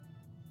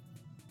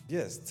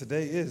Yes,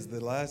 today is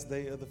the last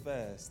day of the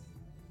fast.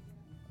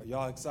 Are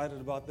y'all excited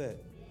about that?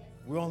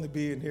 We'll only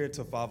be in here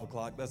till 5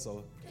 o'clock, that's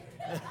all.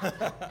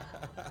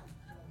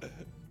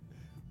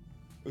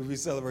 We'll be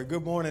celebrating.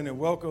 Good morning and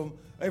welcome.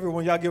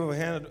 Everyone, y'all give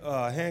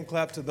a hand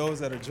clap to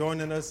those that are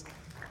joining us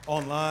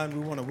online.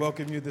 We want to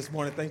welcome you this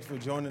morning. Thank you for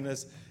joining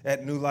us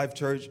at New Life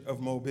Church of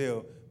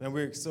Mobile. And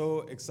we're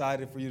so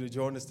excited for you to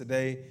join us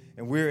today.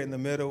 And we're in the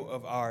middle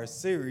of our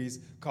series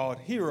called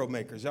Hero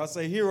Makers. Y'all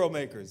say Hero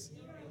Makers.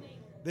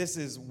 This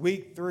is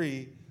week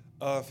 3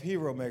 of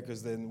Hero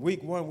Makers. Then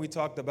week 1, we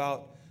talked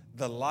about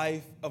the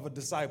life of a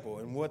disciple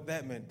and what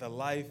that meant, the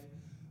life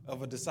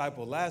of a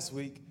disciple. Last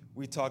week,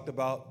 we talked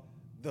about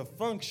the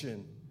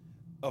function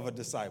of a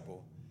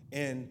disciple.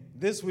 And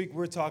this week,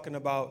 we're talking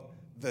about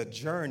the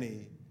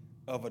journey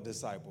of a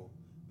disciple,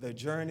 the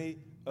journey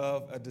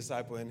of a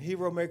disciple. And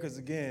Hero Makers,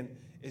 again,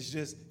 is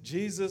just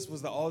Jesus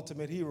was the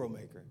ultimate hero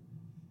maker.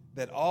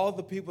 That all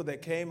the people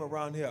that came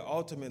around here,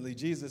 ultimately,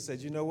 Jesus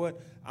said, you know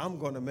what? I'm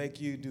going to make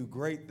you do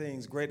great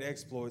things, great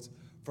exploits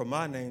for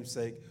my name's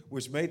sake,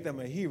 which made them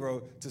a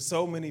hero to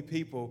so many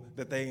people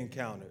that they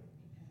encountered.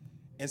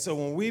 And so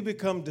when we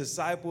become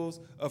disciples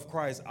of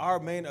Christ, our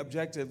main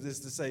objective is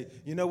to say,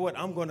 you know what?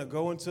 I'm going to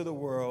go into the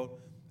world,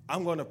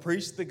 I'm going to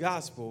preach the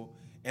gospel,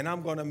 and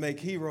I'm going to make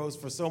heroes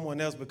for someone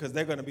else because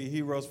they're going to be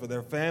heroes for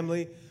their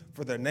family,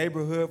 for their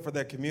neighborhood, for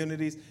their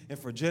communities, and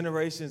for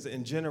generations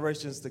and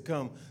generations to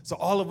come. So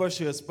all of us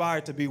should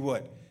aspire to be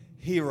what?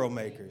 Hero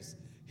makers.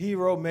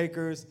 Hero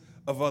makers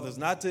of others.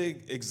 Not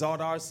to exalt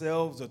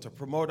ourselves or to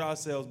promote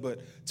ourselves,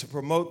 but to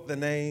promote the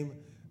name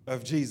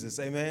of Jesus.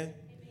 Amen?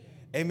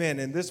 Amen.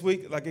 And this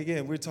week, like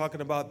again, we're talking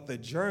about the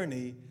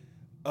journey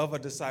of a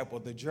disciple,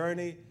 the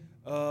journey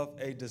of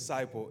a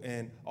disciple.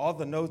 And all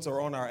the notes are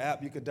on our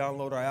app. You could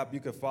download our app. You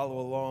could follow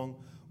along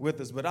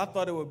with us. But I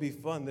thought it would be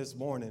fun this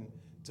morning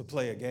to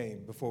play a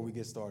game before we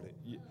get started.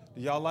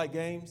 Do y'all like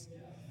games?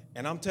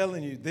 And I'm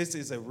telling you, this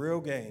is a real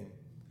game.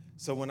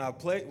 So when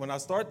I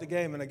start the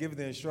game and I give you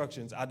the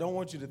instructions, I don't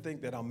want you to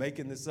think that I'm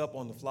making this up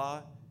on the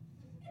fly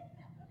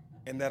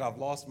and that I've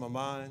lost my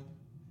mind.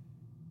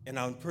 And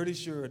I'm pretty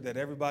sure that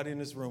everybody in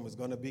this room is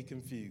going to be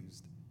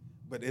confused,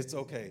 but it's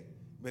okay.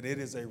 But it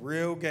is a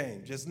real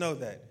game. Just know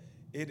that.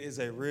 It is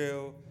a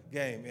real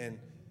game. And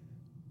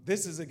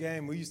this is a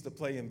game we used to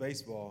play in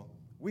baseball.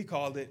 We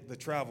called it the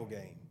travel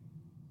game.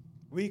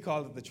 We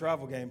called it the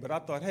travel game, but I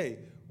thought, hey,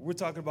 we're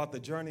talking about the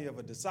journey of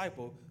a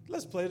disciple.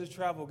 Let's play the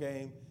travel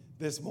game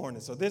this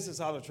morning. So this is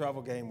how the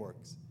travel game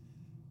works.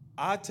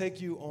 I take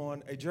you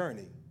on a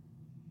journey,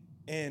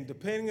 and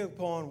depending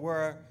upon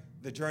where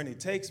the journey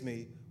takes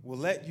me, will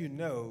let you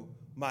know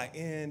my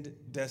end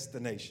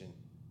destination.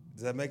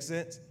 Does that make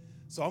sense?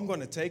 So I'm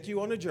going to take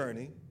you on a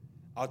journey.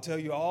 I'll tell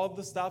you all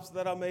the stops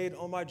that I made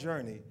on my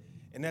journey,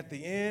 and at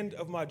the end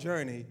of my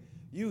journey,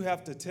 you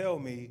have to tell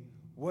me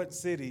what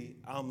city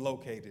I'm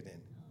located in.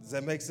 Does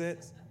that make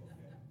sense?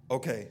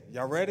 Okay,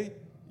 y'all ready?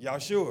 Y'all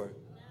sure?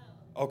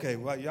 Okay,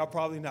 well, y'all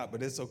probably not,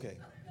 but it's okay.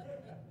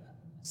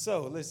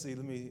 So let's see,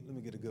 let me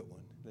get a good one.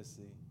 Let's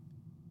see.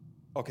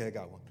 Okay, I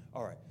got one.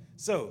 All right.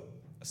 So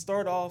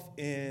start off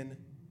in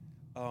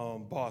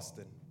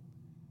Boston.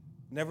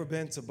 Never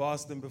been to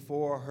Boston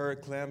before.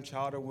 Heard clam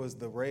chowder was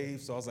the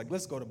rave, so I was like,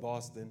 let's go to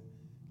Boston.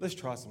 Let's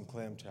try some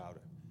clam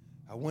chowder.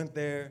 I went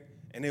there,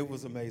 and it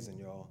was amazing,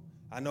 y'all.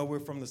 I know we're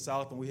from the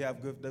South and we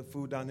have good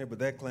food down here, but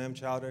that clam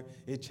chowder,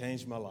 it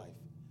changed my life.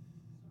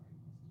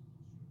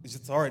 It's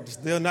just, all right,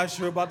 still not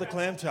sure about the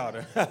clam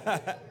chowder.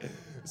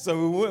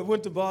 So we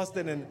went to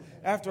Boston, and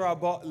after I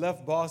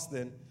left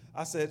Boston,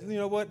 I said, you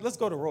know what, let's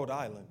go to Rhode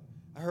Island.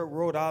 I heard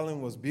Rhode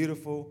Island was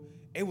beautiful.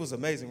 It was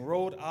amazing.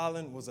 Rhode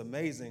Island was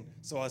amazing,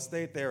 so I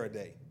stayed there a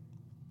day.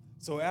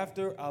 So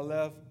after I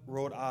left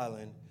Rhode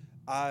Island,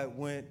 I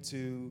went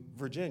to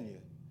Virginia.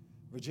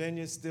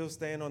 Virginia's still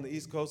staying on the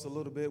East Coast a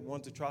little bit,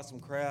 wanted to try some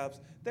crabs.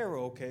 They were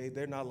okay.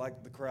 They're not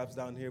like the crabs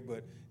down here,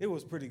 but it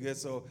was pretty good.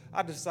 So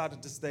I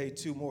decided to stay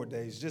 2 more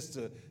days just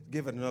to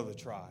give it another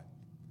try.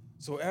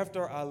 So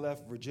after I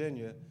left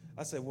Virginia,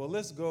 I said, well,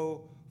 let's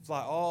go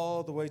fly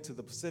all the way to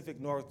the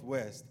Pacific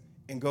Northwest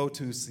and go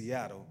to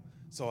Seattle.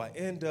 So I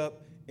end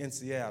up in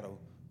Seattle.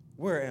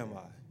 Where am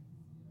I?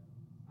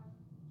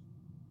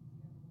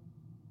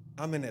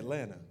 I'm in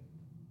Atlanta.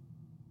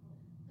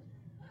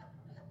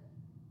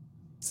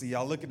 See,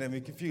 y'all looking at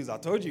me confused. I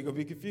told you you're going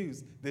to be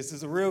confused. This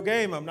is a real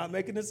game. I'm not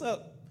making this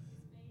up.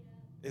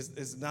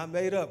 It's not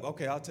made up.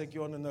 Okay, I'll take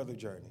you on another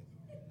journey.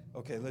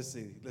 Okay, let's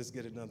see. Let's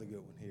get another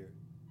good one here.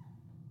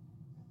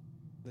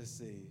 Let's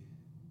see.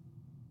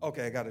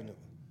 Okay, I got a new one.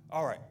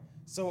 All right.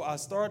 So I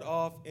start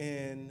off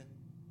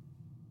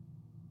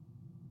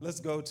let's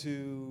go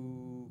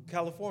to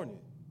California.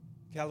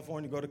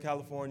 Go to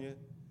California.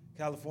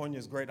 California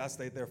is great. I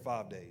stayed there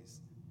 5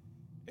 days.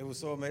 It was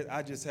so amazing.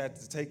 I just had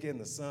to take in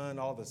the sun,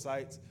 all the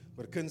sights,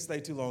 but I couldn't stay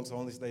too long, so I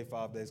only stayed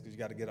 5 days because you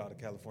got to get out of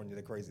California.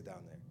 They're crazy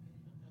down there.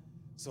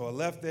 So I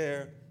left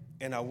there,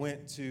 and I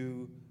went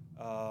to,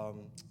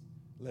 last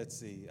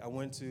time I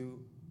went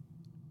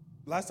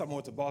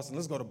to Boston,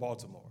 let's go to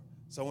Baltimore.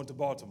 So I went to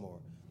Baltimore.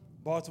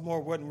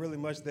 Baltimore wasn't really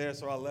much there,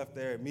 so I left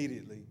there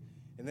immediately.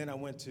 and then I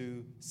went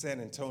to San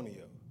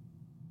Antonio.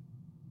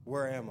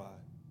 Where am I?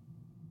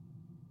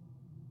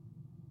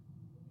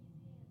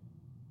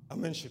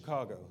 I'm in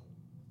Chicago.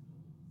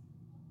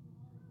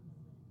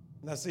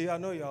 Now, see, I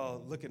know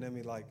y'all looking at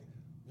me like,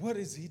 what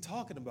is he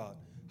talking about?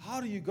 How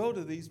do you go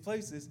to these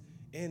places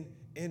and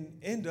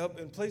end up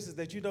in places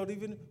that you don't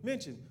even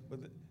mention?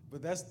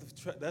 But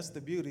that's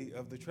the beauty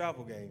of the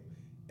travel game.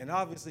 And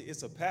obviously,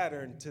 it's a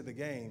pattern to the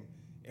game.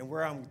 And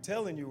where I'm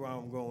telling you where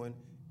I'm going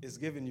is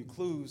giving you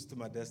clues to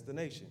my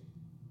destination.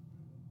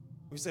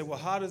 We say, well,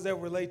 how does that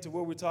relate to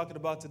what we're talking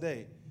about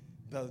today?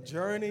 The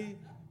journey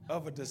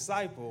of a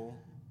disciple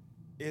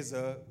is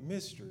a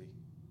mystery.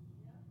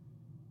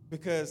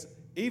 Because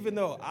even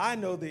though I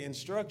know the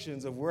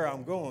instructions of where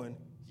I'm going,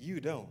 you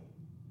don't.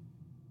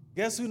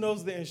 Guess who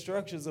knows the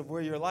instructions of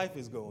where your life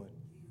is going?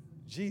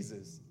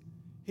 Jesus.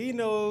 He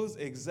knows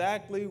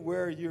exactly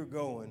where you're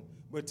going,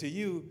 but to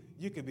you,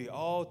 you could be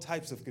all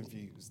types of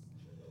confused.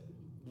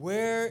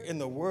 Where in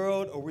the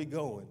world are we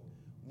going?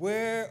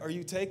 Where are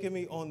you taking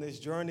me on this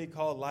journey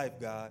called life,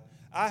 God?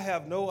 I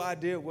have no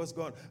idea what's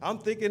going on. I'm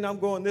thinking I'm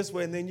going this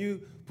way, and then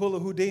you pull a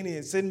Houdini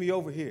and send me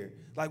over here.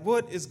 Like,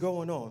 what is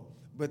going on?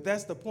 But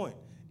that's the point.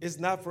 It's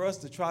not for us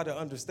to try to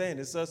understand.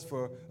 It's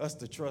for us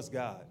to trust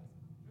God.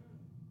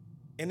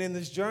 And in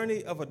this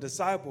journey of a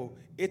disciple,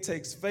 it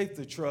takes faith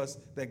to trust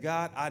that,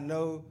 God, I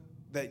know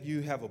that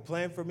you have a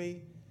plan for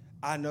me.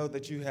 I know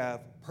that you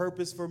have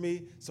purpose for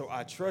me, so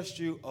I trust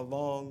you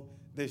along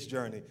this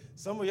journey.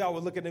 Some of y'all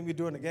were looking at me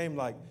during the game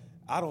like,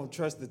 I don't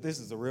trust that this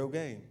is a real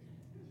game.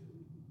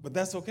 But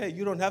that's okay.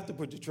 You don't have to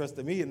put your trust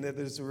in me and that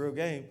it's a real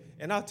game.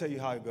 And I'll tell you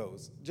how it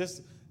goes.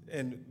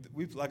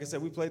 Like I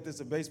said, we played this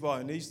in baseball,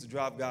 and it used to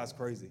drive guys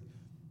crazy.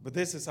 But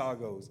this is how it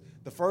goes.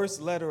 The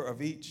first letter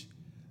of each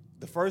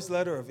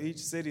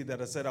city that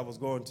I said I was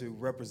going to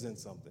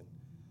represents something.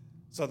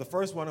 So the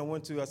first one I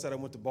went to, I said I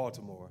went to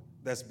Baltimore.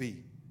 That's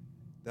B.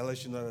 That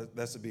lets you know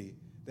that's a B.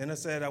 Then I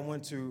said I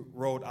went to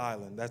Rhode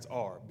Island. That's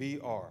R,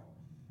 B-R.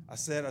 I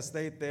said I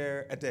stayed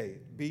there a day,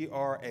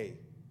 B-R-A.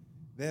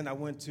 Then I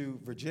went to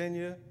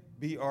Virginia,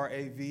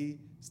 B-R-A-V,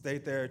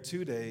 stayed there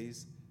 2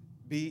 days,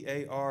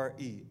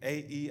 B-A-R-E,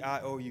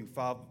 A-E-I-O-U,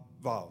 5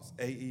 vowels,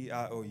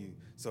 A-E-I-O-U.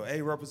 So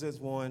A represents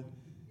one.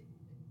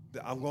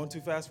 I'm going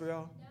too fast for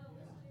y'all?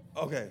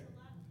 Okay.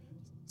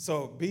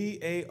 So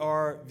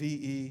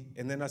B-A-R-V-E,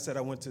 and then I said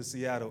I went to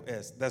Seattle,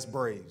 S. That's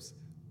Braves.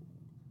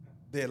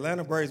 The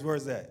Atlanta Braves,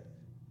 where's that?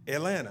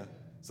 Atlanta.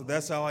 So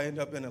that's how I end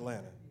up in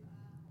Atlanta.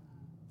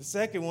 The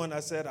second one, I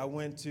said I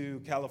went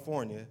to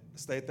California,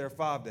 stayed there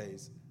 5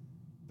 days.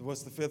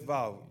 What's the fifth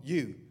vowel?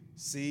 U,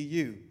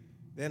 C-U.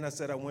 Then I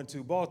said I went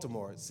to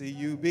Baltimore,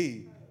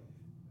 C-U-B.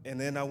 And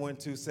then I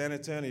went to San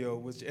Antonio,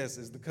 which S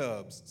is the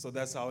Cubs. So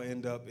that's how I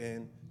end up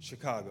in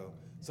Chicago.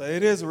 So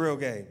it is a real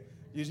game.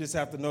 You just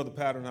have to know the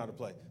pattern, how to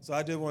play. So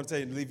I did want to tell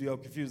you to leave you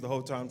up confused the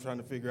whole time trying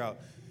to figure out,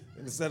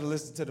 instead of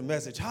listening to the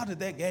message, how did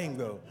that game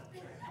go?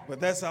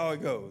 But that's how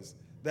it goes.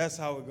 That's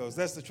how it goes.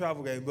 That's the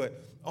travel game. But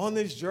on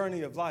this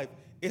journey of life,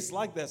 it's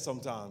like that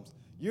sometimes.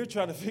 You're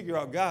trying to figure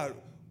out, God,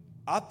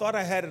 I thought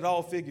I had it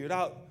all figured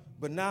out,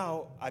 but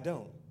now I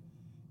don't.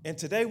 And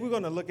today we're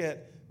going to look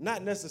at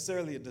not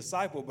necessarily a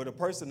disciple, but a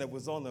person that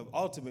was on the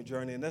ultimate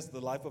journey, and that's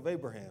the life of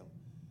Abraham.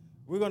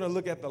 We're going to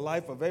look at the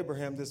life of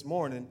Abraham this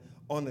morning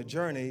on the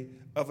journey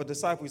of a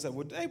disciple. We said,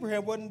 well,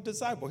 Abraham wasn't a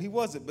disciple. He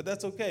wasn't, but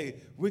that's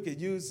okay. We could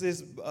use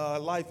his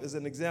life as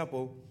an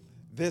example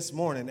this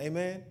morning.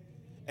 Amen?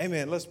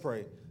 Amen. Let's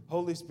pray.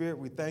 Holy Spirit,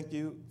 we thank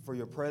you for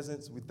your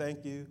presence. We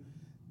thank you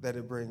that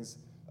it brings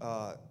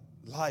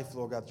life,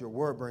 Lord God. Your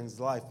word brings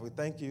life. We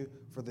thank you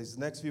for these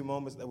next few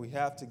moments that we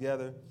have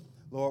together.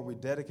 Lord, we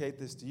dedicate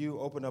this to you.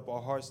 Open up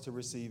our hearts to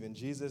receive. In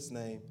Jesus'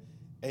 name,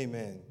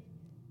 amen.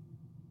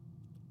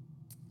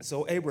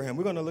 So Abraham,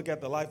 we're going to look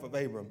at the life of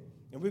Abram,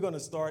 and we're going to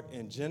start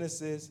in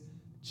Genesis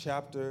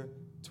chapter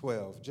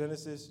 12.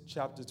 Genesis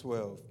chapter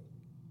 12.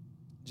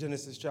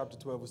 Genesis chapter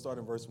 12, we'll start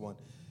in verse 1.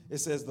 It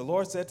says, the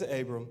Lord said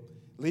to Abram,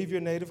 leave your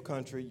native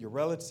country, your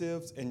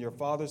relatives, and your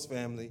father's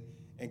family,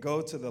 and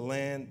go to the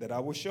land that I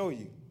will show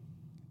you.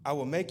 I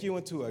will make you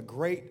into a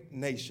great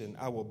nation.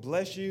 I will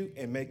bless you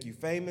and make you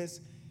famous,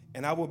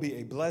 and I will be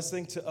a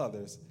blessing to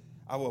others.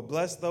 I will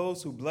bless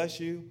those who bless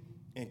you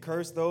and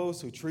curse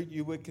those who treat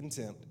you with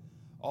contempt.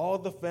 All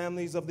the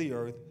families of the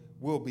earth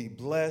will be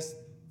blessed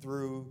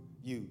through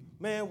you.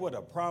 Man, what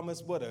a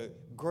promise, what a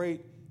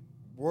great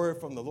word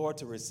from the Lord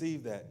to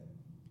receive that.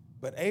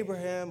 But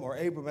Abraham, or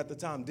Abram at the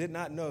time, did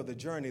not know the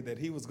journey that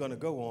he was going to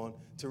go on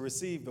to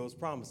receive those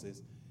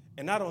promises.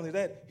 And not only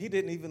that, he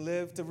didn't even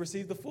live to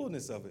receive the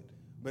fullness of it.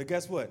 But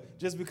guess what?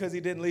 Just because he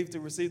didn't live to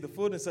receive the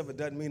fullness of it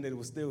doesn't mean that it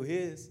was still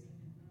his.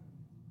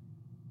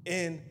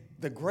 And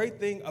the great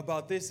thing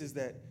about this is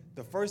that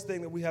the first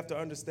thing that we have to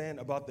understand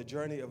about the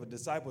journey of a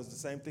disciple is the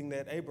same thing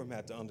that Abram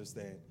had to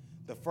understand.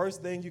 The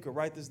first thing, you can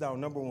write this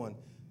down, number one,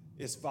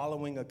 is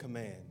following a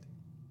command.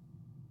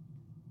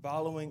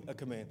 Following a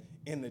command.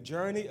 In the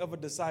journey of a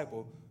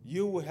disciple,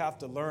 you will have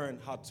to learn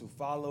how to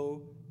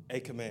follow a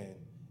command.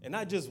 And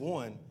not just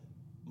one,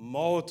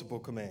 multiple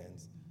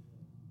commands.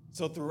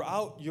 So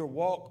throughout your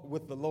walk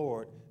with the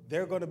Lord,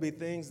 there are going to be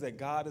things that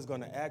God is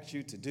going to ask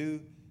you to do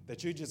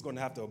that you're just going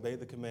to have to obey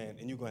the command,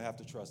 and you're going to have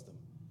to trust him.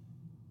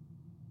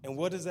 And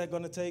what is that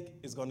going to take?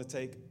 It's going to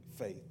take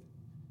faith.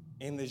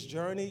 In this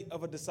journey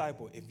of a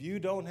disciple, if you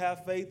don't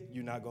have faith,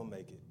 you're not going to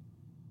make it.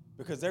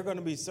 Because there are going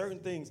to be certain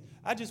things.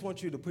 I just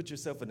want you to put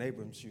yourself in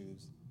Abram's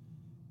shoes.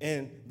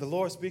 And the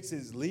Lord speaks,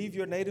 says, leave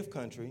your native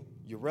country,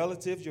 your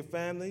relatives, your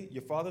family,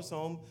 your father's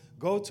home,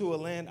 go to a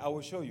land I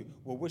will show you.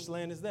 Well, which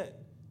land is that?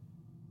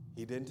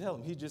 He didn't tell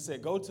him. He just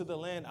said, go to the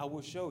land I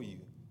will show you.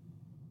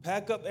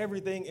 Pack up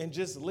everything and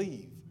just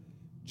leave.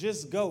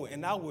 Just go,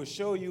 and I will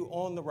show you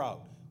on the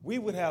route. We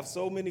would have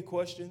so many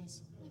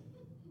questions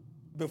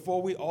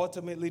before we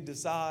ultimately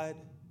decide,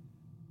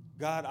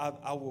 God,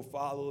 I will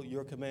follow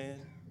your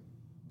command.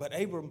 But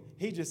Abram,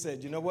 he just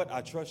said, you know what?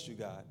 I trust you,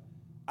 God.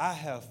 I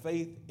have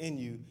faith in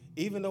you.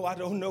 Even though I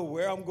don't know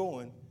where I'm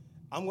going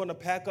to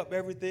pack up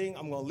everything.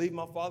 I'm going to leave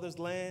my father's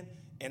land,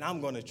 and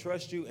I'm going to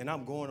trust you, and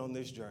I'm going on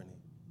this journey.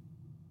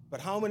 But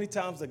how many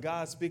times does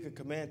God speak a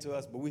command to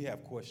us, but we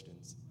have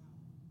questions?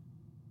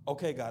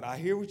 Okay, God, I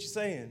hear what you're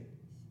saying,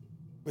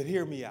 but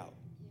hear me out.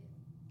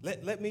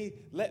 Let me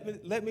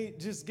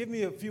just give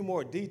me a few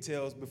more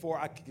details before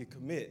I can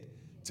commit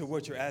to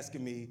what you're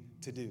asking me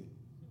to do.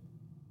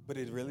 But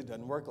it really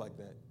doesn't work like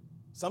that.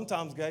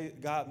 Sometimes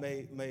God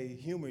may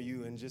humor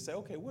you and just say,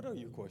 okay, what are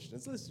your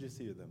questions? Let's just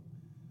hear them.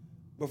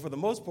 But for the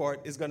most part,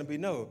 it's going to be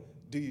no.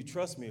 Do you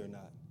trust me or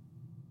not?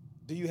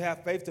 Do you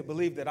have faith to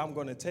believe that I'm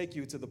going to take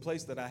you to the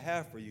place that I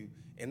have for you?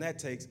 And that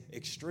takes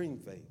extreme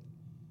faith.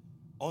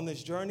 On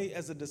this journey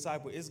as a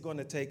disciple, it's going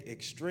to take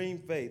extreme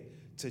faith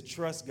to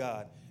trust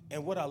God.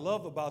 And what I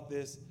love about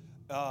this,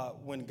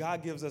 when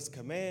God gives us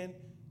command,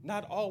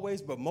 not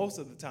always, but most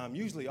of the time,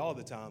 usually all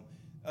the time,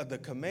 the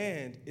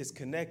command is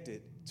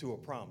connected to a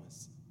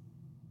promise.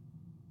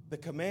 The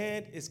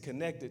command is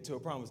connected to a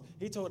promise.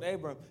 He told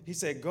Abram, he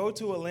said, go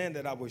to a land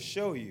that I will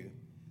show you.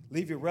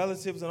 Leave your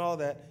relatives and all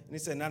that. And he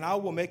said, now I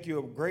will make you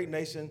a great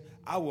nation.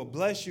 I will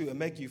bless you and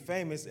make you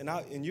famous,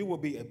 and you will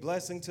be a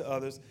blessing to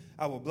others.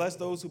 I will bless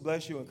those who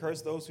bless you and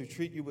curse those who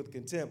treat you with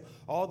contempt.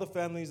 All the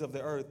families of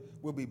the earth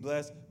will be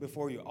blessed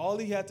before you. All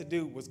he had to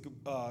do was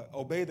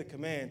obey the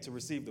command to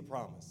receive the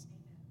promise.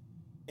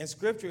 And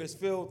Scripture is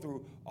filled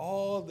through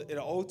all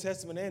the Old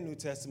Testament and New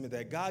Testament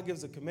that God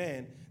gives a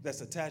command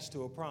that's attached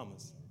to a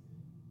promise.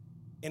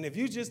 And if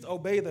you just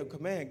obey the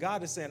command,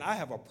 God is saying, I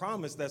have a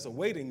promise that's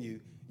awaiting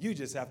you. You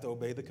just have to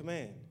obey the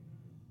command.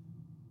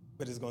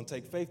 But it's going to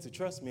take faith to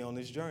trust me on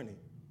this journey.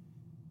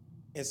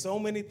 And so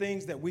many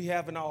things that we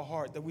have in our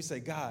heart that we say,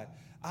 God,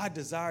 I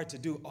desire to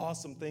do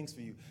awesome things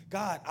for you.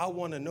 God, I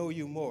want to know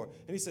you more.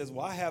 And he says,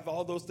 well, I have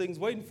all those things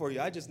waiting for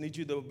you. I just need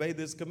you to obey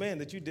this command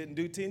that you didn't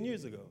do 10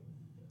 years ago.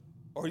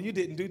 Or you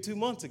didn't do 2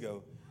 months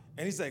ago.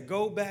 And he said,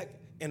 go back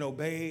and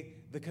obey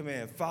the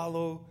command.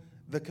 Follow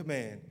the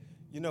command.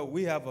 You know,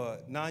 we have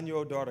a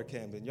 9-year-old daughter,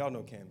 Camden. Y'all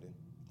know Camden.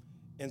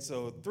 And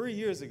so 3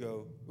 years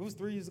ago, it was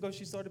 3 years ago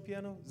she started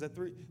piano? Is that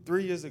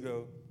 3 years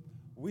ago,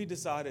 we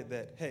decided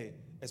that, hey,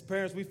 as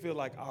parents, we feel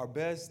like our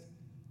best,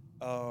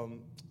 our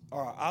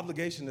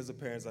obligation as a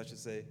parents, I should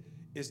say,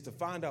 is to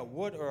find out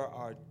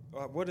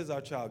what is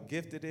our child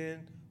gifted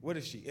in, what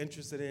is she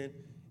interested in,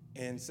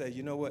 and say,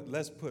 you know what,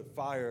 let's put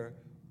fire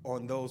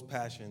on those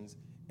passions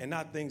and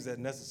not things that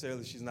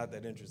necessarily she's not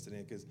that interested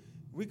in, because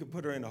we could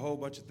put her in a whole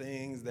bunch of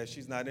things that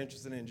she's not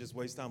interested in and just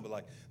waste time, but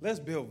like, let's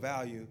build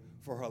value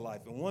for her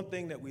life. And one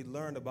thing that we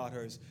learned about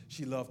her is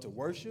she loved to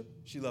worship,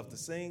 she loved to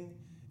sing,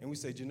 and we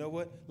said, you know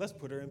what, let's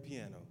put her in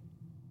piano.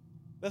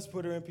 Let's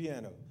put her in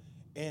piano.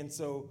 And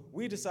so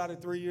we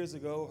decided 3 years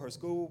ago, her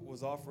school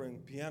was offering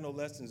piano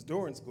lessons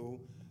during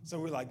school, so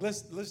we're like,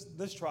 let's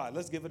try it,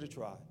 let's give it a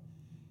try.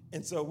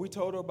 And so we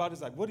told her about it.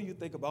 It's like, what do you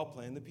think about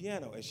playing the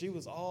piano? And she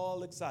was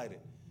all excited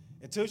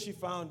until she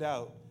found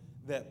out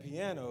that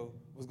piano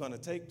was going to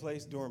take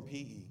place during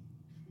PE.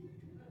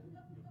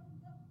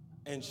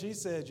 And she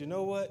said, you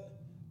know what?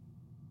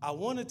 I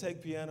want to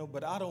take piano,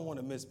 but I don't want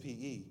to miss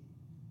PE.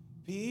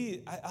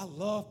 PE, I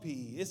love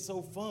PE. It's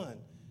so fun.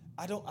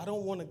 I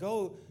don't want to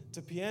go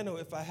to piano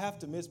if I have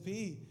to miss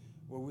PE.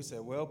 Well, we said,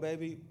 well,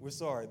 baby, we're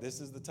sorry.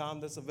 This is the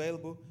time that's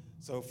available.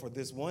 So for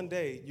this one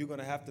day, you're going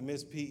to have to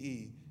miss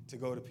PE to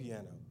go to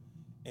piano.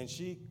 And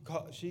she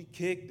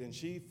kicked and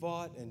she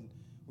fought, and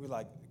we're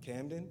like,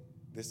 Camden,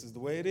 this is the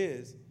way it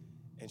is.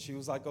 And she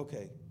was like,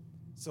 okay.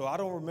 So I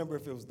don't remember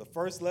if it was the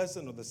first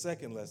lesson or the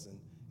second lesson.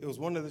 It was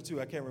one of the two,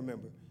 I can't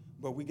remember.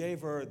 But we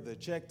gave her the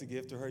check to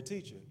give to her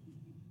teacher.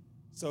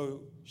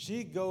 So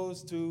she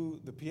goes to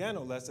the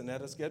piano lesson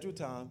at a scheduled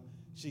time.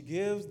 She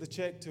gives the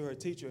check to her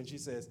teacher, and she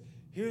says,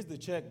 here's the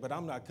check, but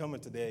I'm not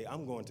coming today.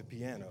 I'm going to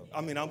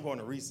I'm going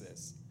to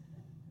recess.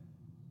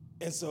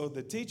 And so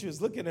the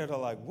teacher's looking at her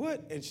like,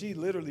 what? And she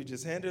literally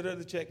just handed her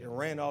the check and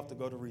ran off to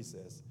go to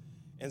recess.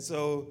 And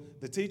so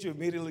the teacher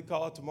immediately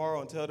called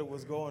tomorrow and told her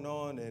what's going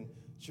on. And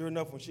sure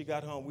enough, when she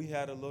got home, we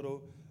had a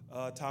little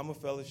time of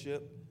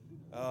fellowship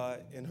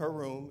in her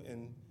room.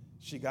 And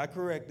she got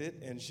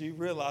corrected. And she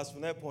realized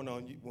from that point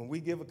on, when we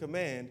give a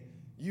command,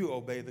 you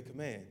obey the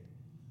command.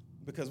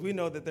 Because we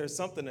know that there's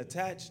something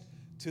attached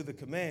to the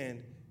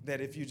command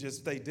that if you just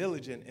stay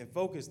diligent and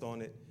focused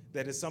on it,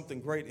 that it's something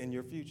great in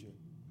your future.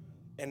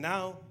 And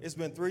now, it's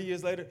been 3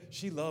 years later,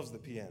 she loves the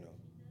piano.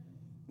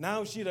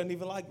 Now she doesn't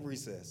even like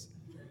recess.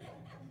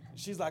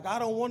 She's like, I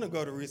don't want to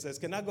go to recess.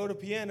 Can I go to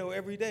piano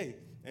every day?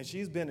 And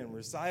she's been in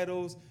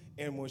recitals,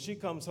 and when she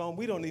comes home,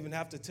 we don't even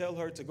have to tell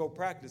her to go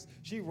practice.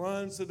 She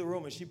runs to the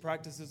room and she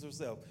practices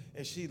herself,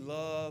 and she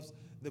loves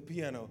the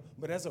piano.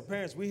 But as her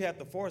parents, we had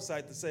the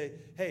foresight to say,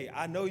 hey,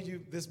 I know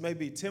this may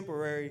be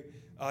temporary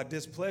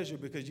displeasure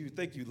because you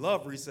think you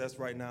love recess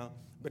right now,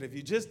 but if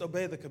you just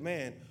obey the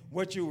command,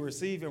 what you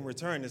receive in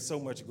return is so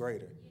much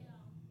greater.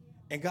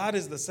 And God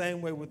is the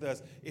same way with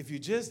us. If you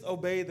just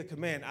obey the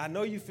command, I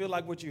know you feel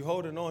like what you're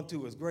holding on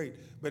to is great,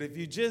 but if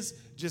you just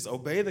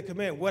obey the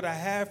command, what I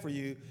have for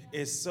you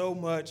is so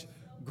much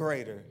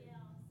greater.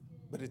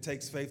 But it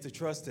takes faith to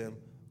trust him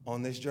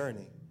on this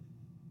journey.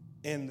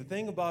 And the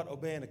thing about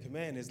obeying a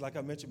command is, like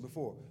I mentioned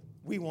before,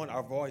 we want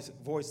our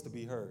voice to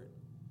be heard.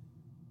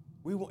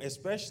 We want,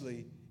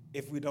 especially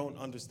if we don't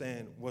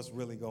understand what's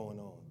really going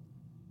on.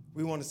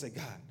 We want to say,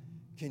 God,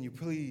 can you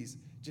please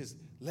just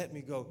let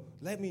me go?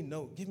 Let me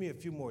know. Give me a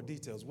few more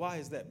details. Why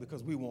is that?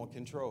 Because we want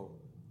control.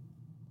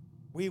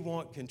 We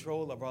want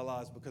control of our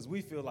lives because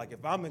we feel like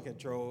if I'm in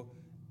control,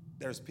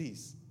 there's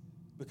peace.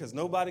 Because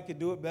nobody can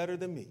do it better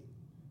than me.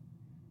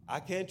 I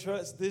can't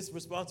trust this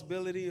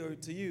responsibility or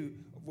to you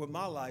with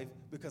my life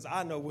because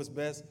I know what's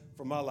best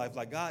for my life.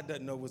 Like God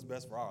doesn't know what's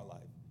best for our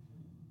life.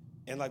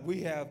 And like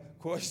we have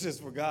questions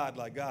for God,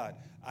 like God,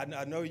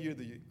 I know you're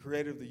the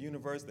creator of the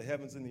universe, the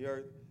heavens and the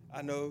earth.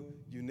 I know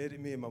you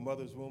knitted me in my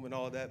mother's womb and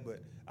all that,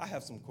 but I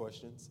have some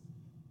questions.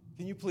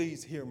 Can you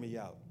please hear me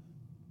out?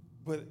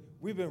 But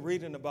we've been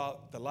reading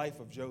about the life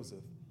of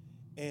Joseph.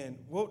 And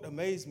what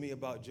amazed me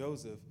about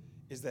Joseph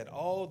is that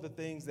all the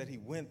things that he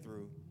went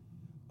through,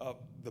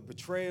 the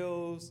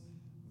betrayals,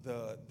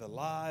 the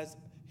lies,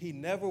 he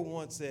never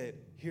once said,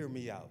 hear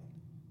me out.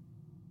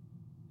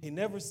 He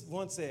never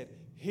once said,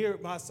 hear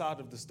my side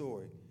of the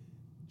story.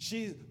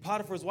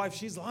 Potiphar's wife,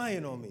 she's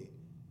lying on me.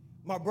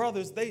 My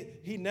brothers,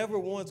 he never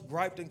once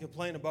griped and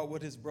complained about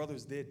what his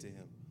brothers did to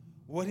him.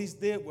 What he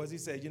did was he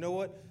said, you know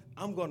what?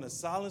 I'm going to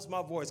silence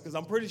my voice because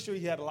I'm pretty sure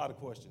he had a lot of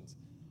questions.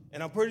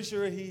 And I'm pretty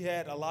sure he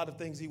had a lot of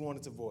things he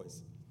wanted to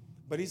voice.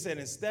 But he said,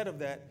 instead of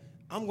that,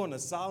 I'm going to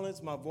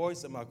silence my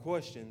voice and my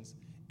questions,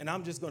 and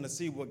I'm just going to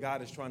see what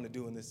God is trying to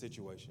do in this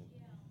situation. Yeah.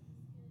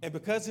 And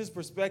because his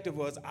perspective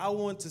was, I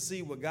want to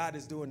see what God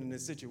is doing in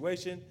this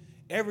situation,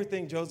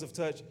 everything Joseph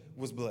touched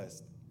was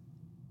blessed.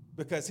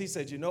 Because he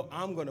said, you know,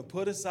 I'm going to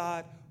put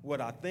aside what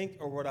I think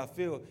or what I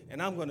feel,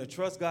 and I'm going to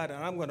trust God,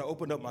 and I'm going to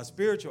open up my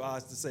spiritual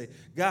eyes to say,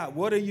 God,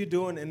 what are you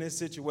doing in this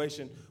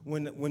situation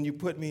when you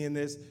put me in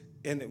this,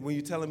 and when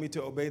you're telling me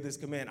to obey this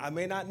command? I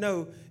may not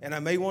know, and I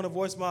may want to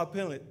voice my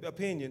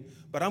opinion,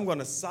 but I'm going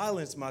to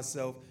silence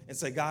myself and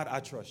say, God, I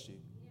trust you.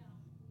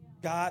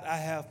 God, I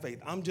have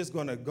faith. I'm just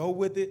going to go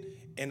with it,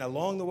 and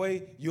along the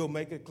way, you'll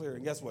make it clear.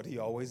 And guess what? He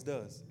always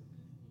does.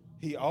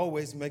 He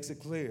always makes it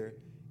clear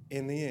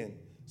in the end.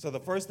 So the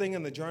first thing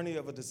in the journey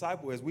of a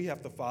disciple is we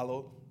have to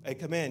follow a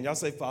command. Y'all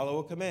say follow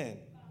a command.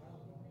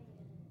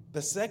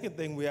 The second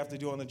thing we have to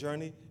do on the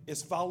journey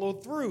is follow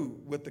through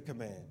with the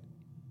command.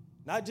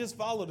 Not just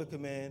follow the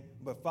command,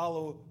 but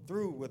follow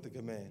through with the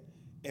command.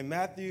 In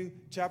Matthew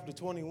chapter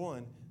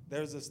 21,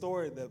 there's a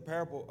story, a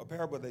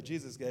parable that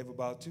Jesus gave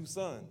about two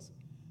sons.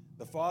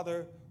 The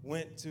father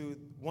went to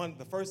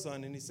the first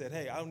son, and he said,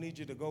 hey, I don't need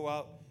you to go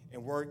out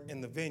and work in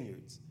the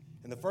vineyards.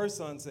 And the first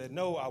son said,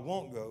 no, I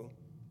won't go.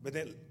 But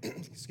then,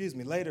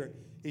 later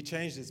he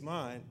changed his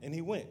mind and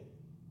he went.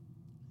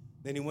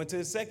 Then he went to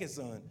his second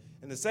son.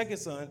 And the second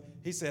son,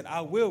 he said, I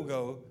will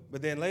go.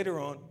 But then later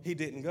on, he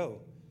didn't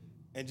go.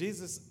 And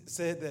Jesus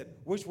said that,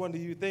 which one do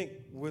you think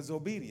was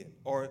obedient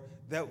or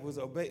that was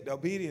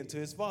obedient to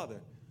his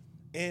father?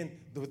 And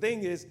the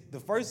thing is,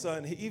 the first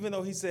son, even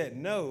though he said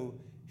no,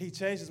 he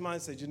changed his mind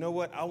and said, you know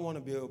what? I want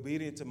to be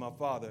obedient to my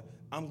father.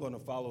 I'm going to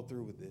follow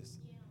through with this.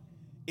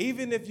 Yeah.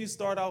 Even if you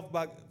start off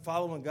by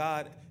following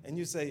God and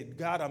you say,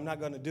 God, I'm not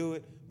going to do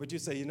it, but you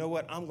say, you know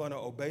what, I'm going to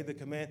obey the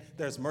command,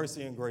 there's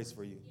mercy and grace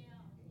for you. Yeah.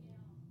 Yeah.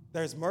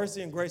 There's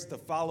mercy and grace to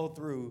follow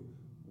through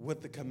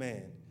with the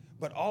command.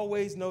 But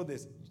always know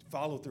this,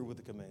 follow through with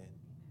the command.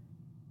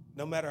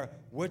 No matter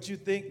what you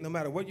think, no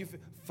matter what you feel,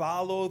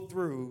 follow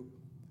through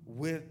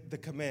with the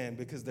command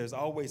because there's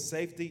always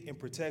safety and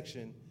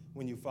protection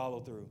when you follow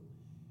through.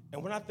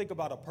 And when I think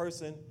about a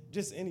person,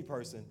 just any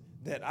person,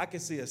 that I can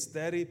see a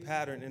steady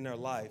pattern in their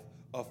life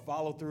of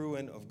follow through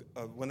and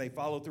of when they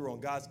follow through on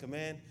God's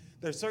command,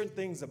 there's certain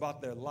things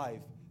about their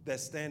life that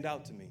stand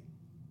out to me.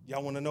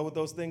 Y'all want to know what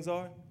those things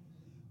are?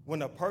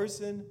 When a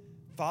person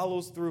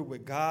follows through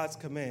with God's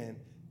command,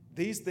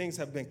 these things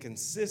have been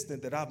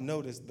consistent that I've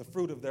noticed the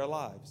fruit of their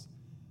lives.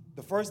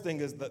 The first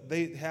thing is that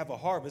they have a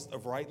harvest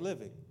of right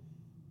living.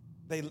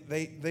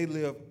 They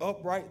live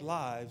upright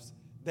lives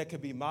that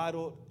can be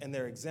modeled, and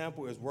their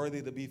example is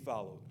worthy to be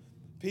followed.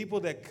 People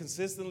that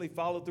consistently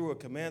follow through with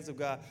commands of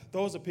God,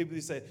 those are people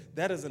who say,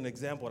 that is an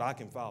example that I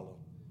can follow.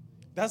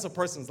 That's a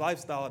person's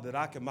lifestyle that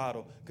I can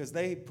model because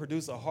they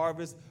produce a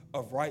harvest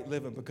of right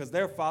living because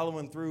they're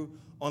following through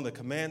on the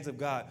commands of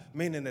God,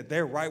 meaning that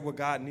they're right where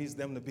God needs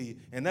them to be.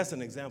 And that's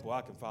an example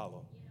I can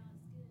follow.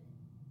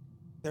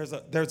 There's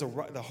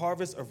the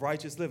harvest of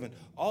righteous living.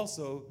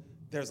 Also,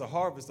 there's a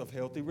harvest of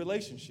healthy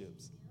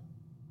relationships.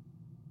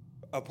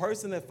 A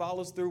person that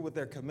follows through with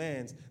their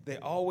commands, they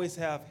always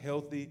have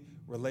healthy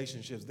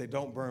relationships. They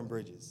don't burn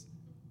bridges.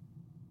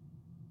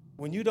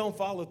 When you don't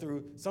follow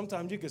through,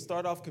 sometimes you can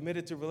start off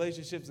committed to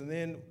relationships and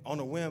then on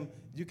a whim,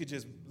 you could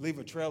just leave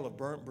a trail of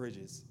burnt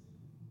bridges.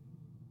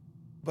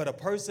 But a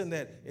person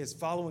that is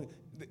following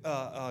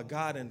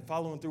God and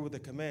following through with the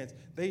commands,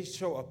 they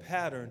show a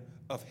pattern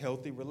of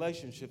healthy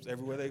relationships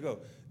everywhere they go.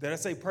 Did I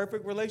say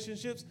perfect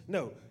relationships?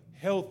 No,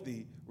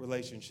 healthy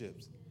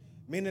relationships.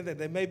 Meaning that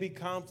there may be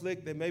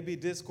conflict, there may be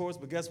discourse,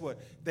 but guess what?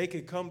 They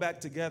could come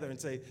back together and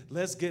say,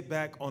 let's get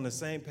back on the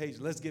same page.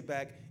 Let's get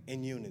back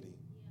in unity.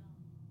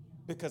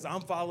 Because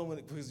I'm following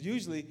it. Because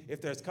usually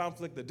if there's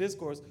conflict or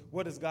discourse,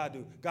 what does God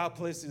do? God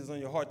places it on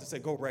your heart to say,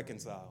 go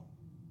reconcile.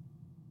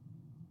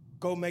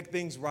 Go make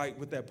things right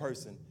with that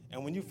person.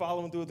 And when you're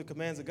following through the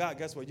commands of God,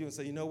 guess what? You can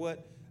say, you know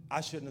what?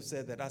 I shouldn't have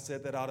said that. I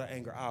said that out of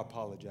anger. I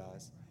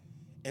apologize.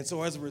 And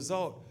so as a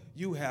result,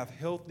 you have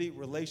healthy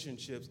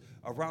relationships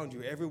around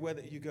you everywhere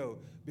that you go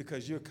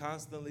because you're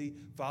constantly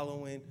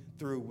following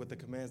through with the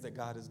commands that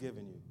God has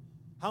given you.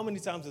 How many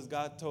times has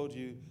God told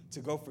you to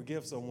go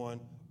forgive someone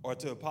or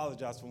to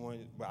apologize for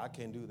someone? Well, I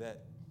can't do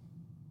that.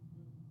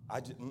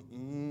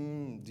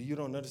 You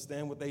don't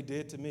understand what they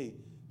did to me.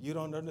 You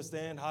don't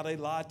understand how they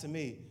lied to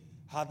me,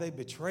 how they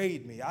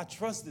betrayed me. I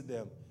trusted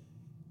them.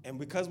 And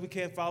because we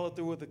can't follow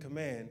through with the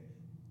command,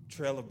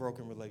 trail of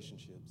broken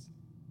relationships.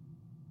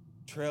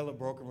 Trail of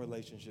broken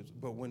relationships.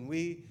 But when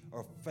we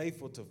are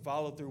faithful to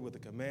follow through with the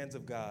commands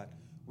of God,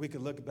 we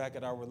can look back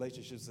at our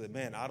relationships and say,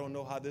 man, I don't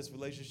know how this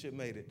relationship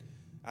made it.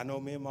 I know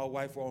me and my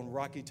wife were on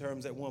rocky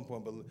terms at one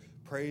point, but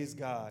praise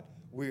God,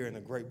 we're in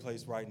a great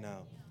place right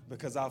now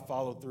because I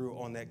followed through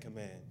on that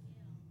command.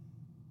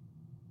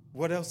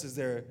 What else is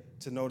there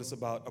to notice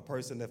about a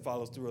person that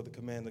follows through with the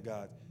command of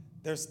God?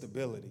 Their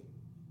stability,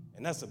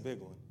 and that's a big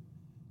one.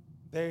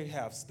 They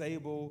have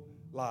stable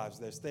lives.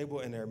 They're stable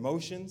in their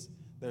emotions.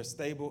 They're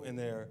stable in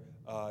their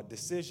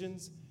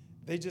decisions.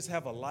 They just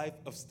have a life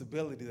of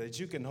stability that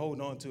you can hold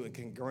on to and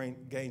can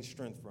gain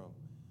strength from.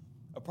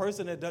 A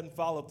person that doesn't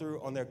follow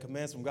through on their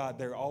commands from God,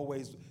 they're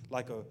always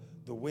like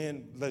the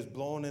wind that's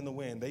blowing in the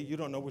wind. You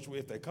don't know which way,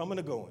 if they're coming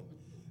or going,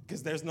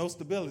 because there's no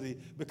stability,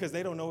 because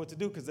they don't know what to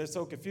do, because they're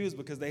so confused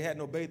because they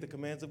hadn't obeyed the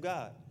commands of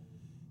God.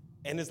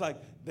 And it's like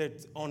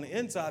on the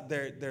inside,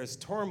 there's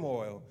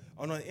turmoil.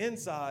 On the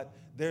inside,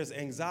 there's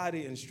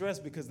anxiety and stress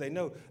because they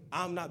know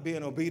I'm not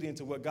being obedient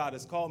to what God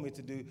has called me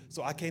to do,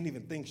 so I can't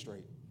even think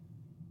straight.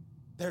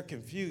 They're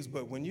confused.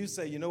 But when you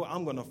say, you know what,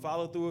 I'm going to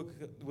follow through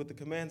with the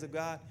commands of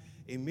God,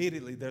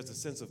 immediately there's a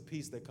sense of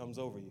peace that comes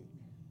over you.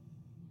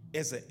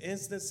 It's an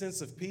instant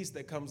sense of peace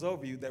that comes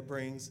over you that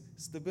brings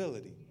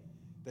stability.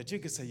 That you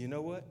can say, you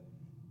know what,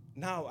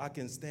 now I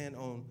can stand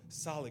on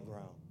solid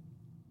ground.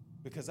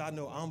 Because I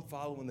know I'm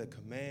following the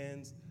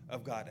commands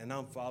of God and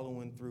I'm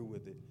following through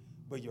with it.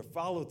 But your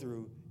follow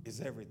through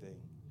is everything.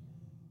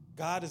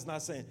 God is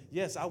not saying,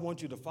 yes, I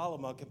want you to follow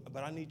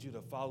but I need you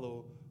to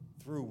follow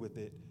through with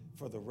it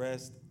for the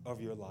rest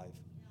of your life.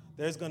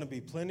 There's going to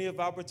be plenty of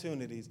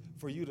opportunities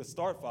for you to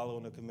start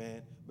following the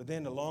command, but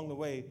then along the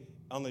way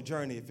on the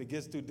journey, if it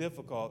gets too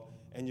difficult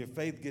and your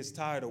faith gets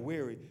tired or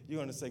weary, you're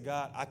going to say,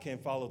 God, I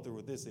can't follow through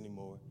with this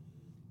anymore.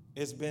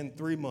 It's been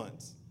 3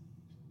 months.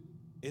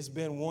 It's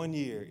been 1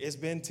 year. It's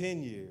been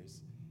 10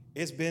 years.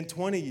 It's been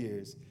 20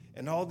 years.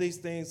 And all these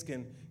things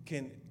can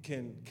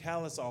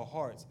callous our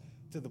hearts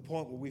to the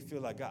point where we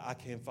feel like, God, I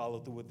can't follow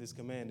through with this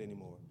command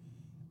anymore.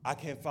 I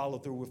can't follow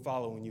through with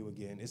following you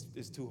again.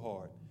 It's too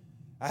hard.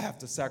 I have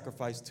to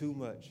sacrifice too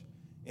much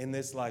in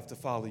this life to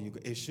follow you.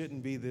 It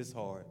shouldn't be this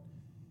hard.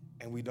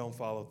 And we don't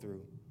follow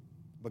through.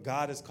 But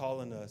God is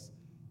calling us,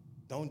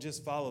 don't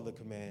just follow the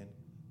command,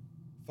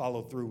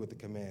 follow through with the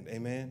command.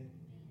 Amen?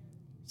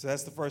 So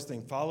that's the first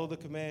thing. Follow the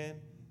command,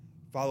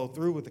 follow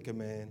through with the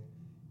command.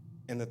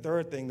 And the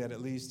third thing that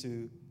it leads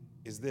to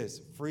is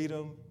this: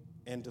 freedom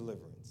and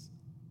deliverance.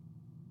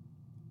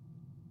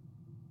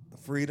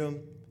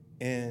 Freedom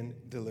and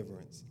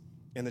deliverance.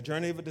 In the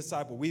journey of a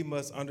disciple, we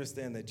must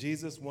understand that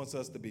Jesus wants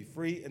us to be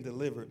free and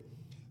delivered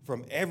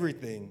from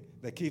everything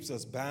that keeps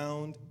us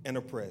bound and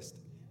oppressed.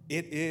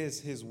 It is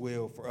his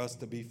will for us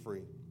to be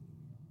free.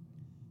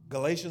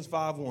 Galatians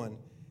 5:1,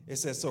 it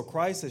says, so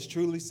Christ has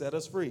truly set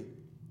us free.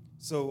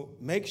 So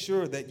make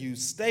sure that you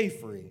stay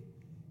free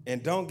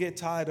and don't get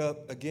tied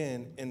up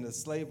again in the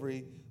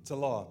slavery to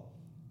law.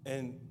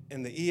 And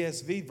in the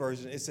ESV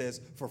version, it says,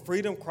 for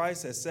freedom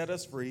Christ has set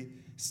us free.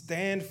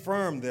 Stand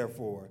firm,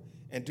 therefore,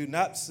 and do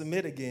not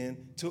submit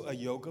again to a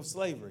yoke of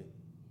slavery.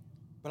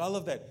 But I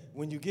love that.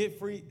 When you get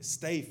free,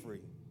 stay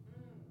free.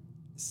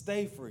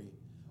 Stay free.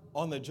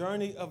 On the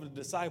journey of the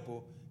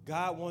disciple,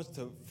 God wants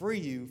to free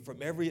you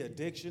from every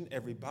addiction,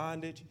 every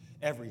bondage,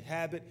 every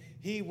habit.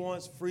 He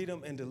wants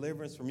freedom and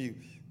deliverance from you.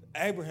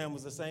 Abraham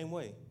was the same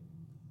way.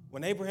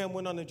 When Abraham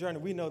went on the journey,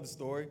 we know the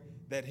story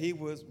that he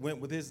went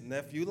with his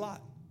nephew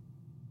Lot.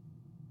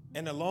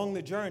 And along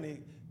the journey,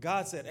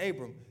 God said,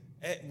 Abram,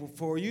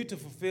 for you to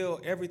fulfill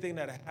everything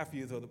that I have for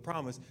you through the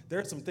promise, there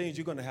are some things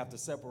you're going to have to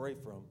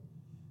separate from.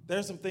 There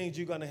are some things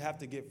you're going to have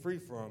to get free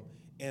from,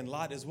 and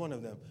Lot is one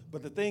of them.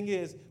 But the thing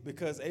is,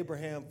 because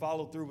Abraham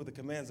followed through with the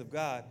commands of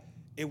God,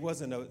 it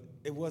wasn't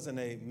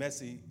a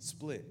messy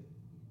split.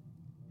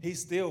 He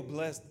still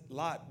blessed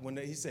Lot when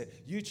he said,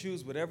 you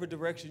choose whatever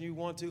direction you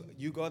want to.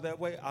 You go that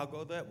way, I'll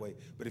go that way.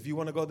 But if you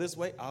want to go this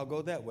way, I'll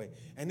go that way.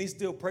 And he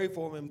still prayed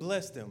for him and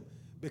blessed him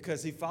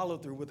because he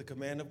followed through with the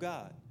command of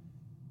God.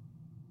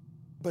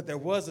 But there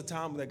was a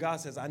time that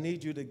God says, I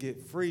need you to get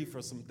free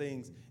from some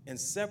things and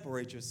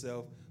separate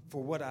yourself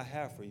for what I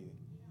have for you.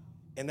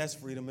 And that's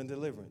freedom and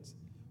deliverance.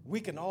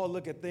 We can all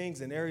look at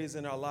things and areas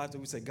in our lives that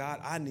we say,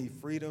 God, I need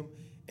freedom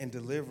and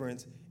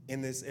deliverance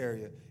in this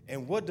area.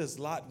 And what does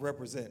Lot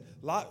represent?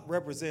 Lot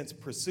represents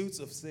pursuits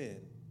of sin.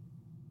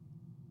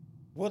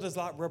 What does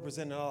Lot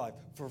represent in our life?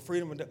 For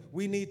freedom,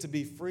 we need to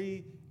be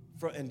free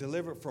and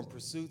delivered from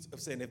pursuits of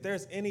sin. If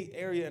there's any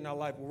area in our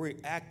life where we're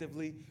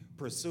actively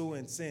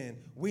pursuing sin,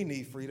 we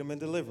need freedom and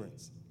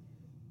deliverance.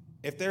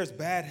 If there's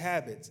bad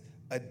habits,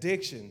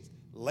 addictions,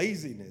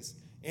 laziness,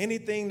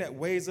 anything that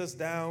weighs us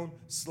down,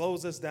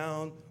 slows us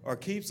down, or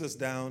keeps us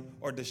down,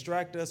 or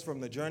distract us from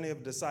the journey of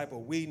a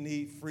disciple, we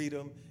need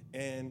freedom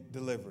and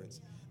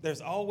deliverance.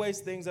 There's always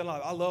things in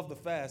life. I love the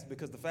fast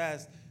because the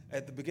fast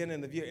at the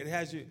beginning of the year, it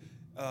has you,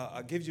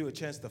 gives you a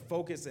chance to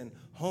focus and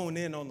hone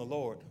in on the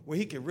Lord, where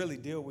he can really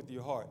deal with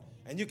your heart.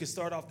 And you can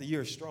start off the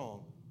year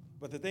strong.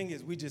 But the thing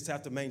is, we just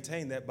have to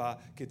maintain that by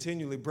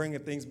continually bringing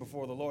things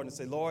before the Lord and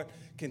say, Lord,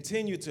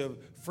 continue to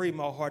free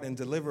my heart and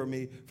deliver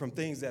me from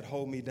things that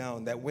hold me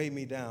down, that weigh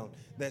me down,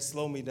 that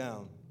slow me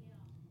down.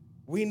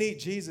 We need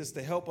Jesus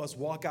to help us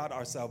walk out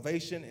our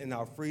salvation and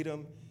our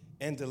freedom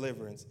and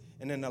deliverance.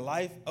 And in the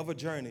life of a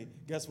journey,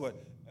 guess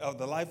what? Of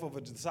the life of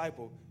a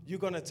disciple, you're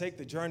going to take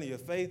the journey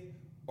of faith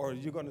or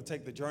you're going to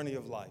take the journey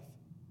of life.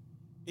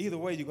 Either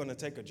way, you're going to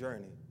take a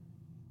journey.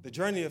 The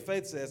journey of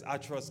faith says, I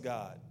trust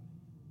God.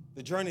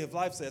 The journey of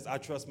life says, I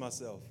trust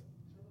myself.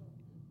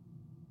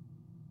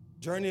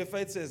 Journey of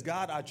faith says,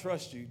 God, I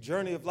trust you.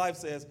 Journey of life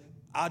says,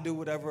 I do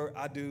whatever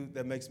I do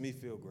that makes me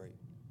feel great.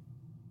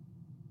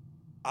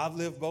 I've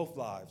lived both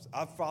lives.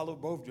 I've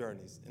followed both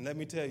journeys. And let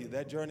me tell you,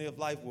 that journey of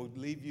life will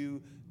leave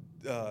you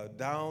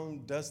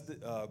down,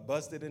 dusted,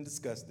 busted, and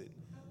disgusted.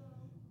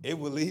 It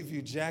will leave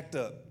you jacked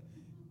up.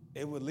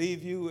 It will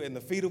leave you in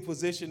the fetal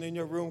position in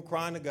your room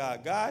crying to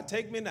God, God,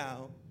 take me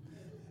now.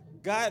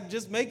 God,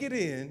 just make it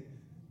in.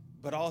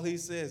 But all he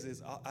says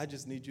is, I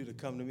just need you to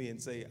come to me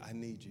and say, I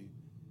need you.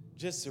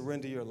 Just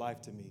surrender your life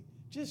to me.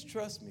 Just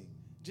trust me.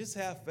 Just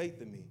have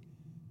faith in me.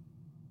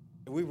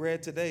 And we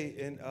read today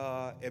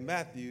in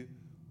Matthew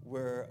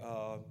where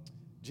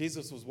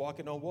Jesus was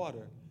walking on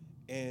water.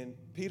 And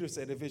Peter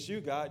said, if it's you,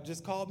 God,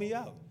 just call me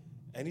out.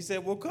 And he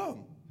said, well,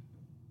 come.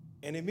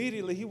 And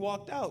immediately he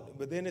walked out.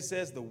 But then it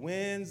says the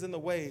winds and the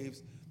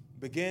waves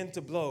began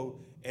to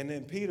blow. And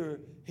then Peter,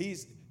 he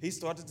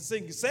started to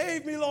sing,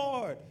 save me,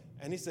 Lord.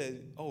 And he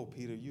said, oh,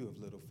 Peter, you have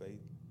little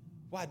faith.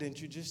 Why didn't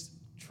you just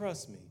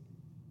trust me?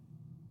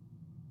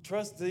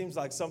 Trust seems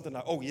like something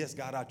like, oh, yes,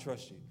 God, I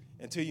trust you.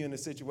 Until you're in a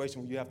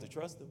situation where you have to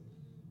trust him.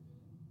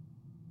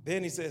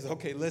 Then he says,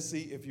 okay, let's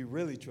see if you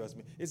really trust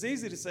me. It's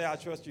easy to say, I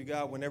trust you,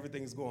 God, when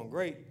everything's going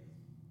great.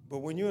 But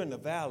when you're in the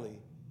valley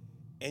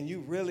and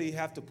you really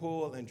have to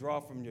pull and draw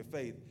from your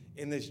faith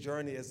in this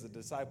journey as a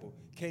disciple,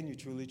 can you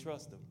truly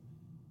trust him?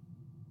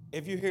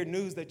 If you hear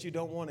news that you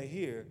don't want to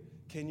hear,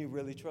 can you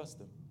really trust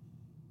him?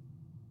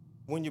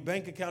 When your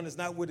bank account is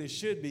not what it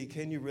should be,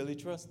 can you really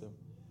trust him?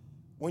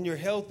 When your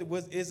health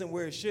isn't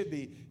where it should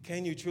be,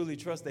 can you truly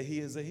trust that he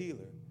is a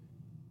healer?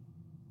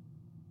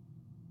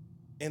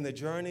 In the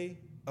journey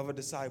of a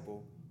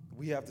disciple,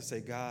 we have to say,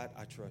 God,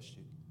 I trust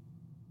you.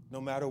 No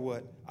matter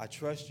what, I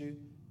trust you,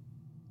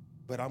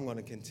 but I'm going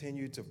to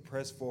continue to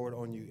press forward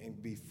on you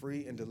and be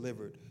free and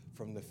delivered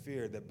from the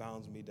fear that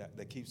bounds me,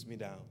 that keeps me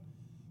down.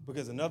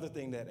 Because another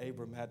thing that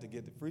Abram had to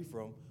get free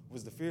from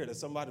was the fear that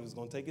somebody was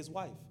going to take his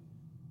wife.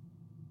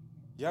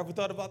 You ever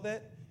thought about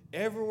that?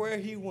 Everywhere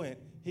he went,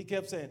 he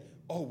kept saying,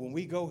 oh, when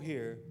we go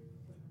here,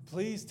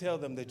 please tell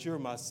them that you're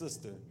my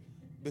sister.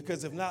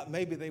 Because if not,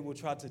 maybe they will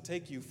try to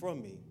take you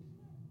from me.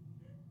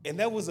 And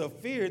that was a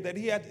fear that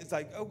he had. It's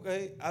like,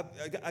 okay,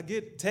 I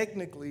get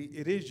technically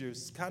it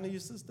is kind of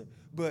your sister,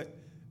 but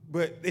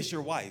it's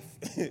your wife.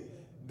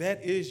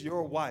 That is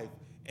your wife.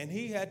 And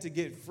he had to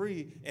get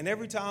free. And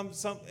every time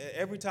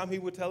he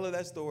would tell her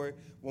that story,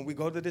 when we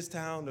go to this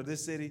town or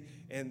this city,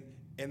 and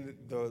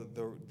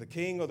the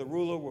king or the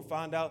ruler will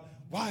find out,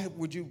 why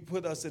would you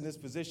put us in this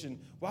position?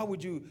 Why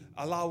would you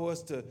allow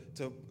us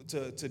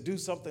to do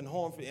something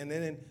harmful? And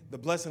then the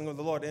blessing of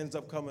the Lord ends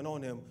up coming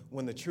on him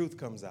when the truth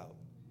comes out.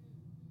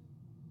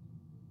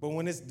 But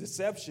when it's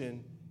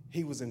deception,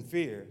 he was in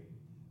fear.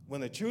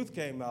 When the truth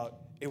came out,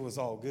 it was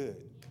all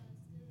good.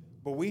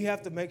 But we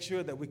have to make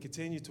sure that we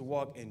continue to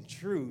walk in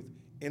truth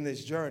in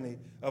this journey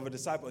of a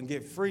disciple and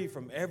get free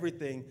from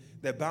everything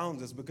that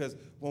bounds us. Because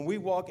when we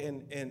walk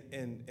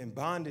in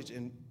bondage,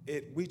 and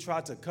we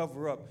try to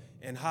cover up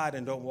and hide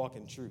and don't walk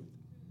in truth.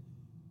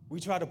 We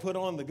try to put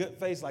on the good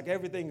face like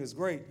everything is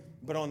great,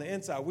 but on the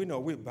inside, we know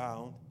we're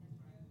bound.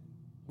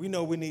 We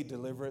know we need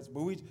deliverance,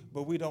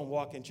 but we don't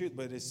walk in truth.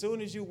 But as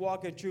soon as you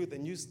walk in truth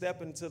and you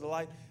step into the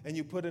light and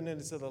you put it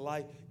into the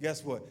light,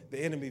 guess what? The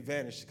enemy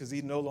vanishes because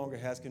he no longer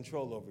has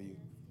control over you.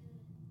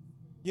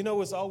 You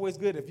know, it's always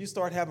good if you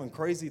start having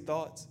crazy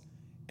thoughts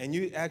and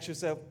you ask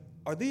yourself,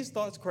 are these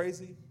thoughts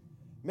crazy?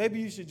 Maybe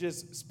you should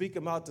just speak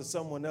them out to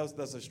someone else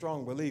that's a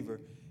strong believer.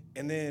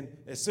 And then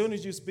as soon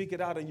as you speak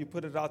it out and you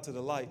put it out to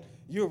the light,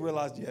 you'll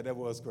realize, yeah, that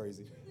was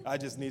crazy. I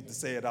just need to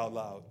say it out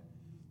loud.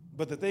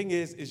 But the thing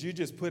is you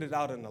just put it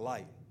out in the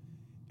light.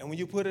 And when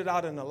you put it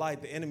out in the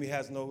light, the enemy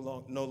has no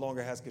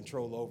longer has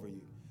control over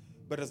you.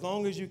 But as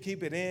long as you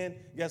keep it in,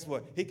 guess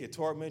what? He can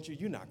torment you.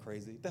 You're not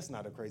crazy. That's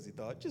not a crazy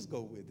thought. Just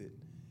go with it.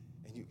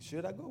 And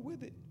should I go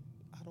with it?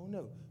 I don't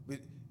know. But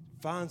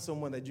find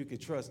someone that you can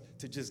trust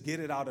to just get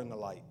it out in the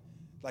light.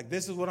 Like,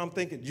 this is what I'm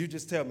thinking. You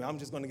just tell me. I'm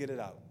just going to get it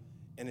out.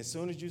 And as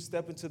soon as you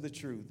step into the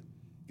truth,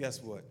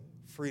 guess what?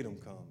 Freedom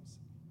comes.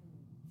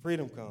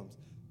 Freedom comes.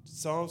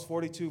 Psalms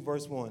 42,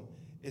 verse 1,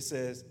 it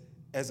says,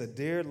 as a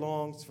deer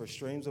longs for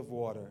streams of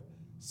water,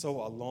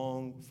 so I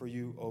long for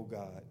you, O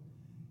God.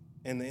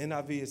 In the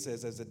NIV, it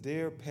says, as a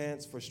deer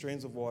pants for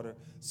streams of water,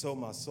 so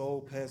my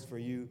soul pants for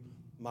you,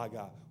 my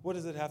God. What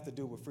does it have to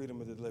do with freedom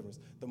and deliverance?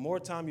 The more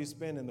time you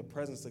spend in the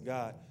presence of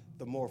God,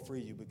 the more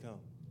free you become.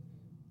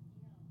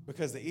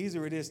 Because the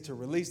easier it is to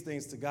release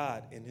things to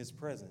God in his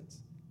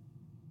presence.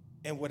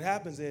 And what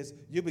happens is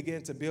you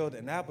begin to build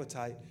an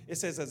appetite. It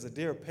says as a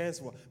deer pants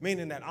for,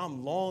 meaning that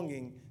I'm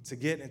longing to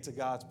get into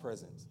God's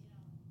presence.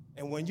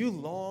 And when you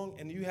long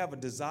and you have a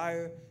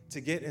desire to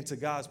get into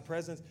God's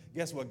presence,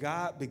 guess what?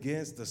 God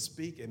begins to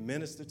speak and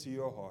minister to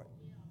your heart.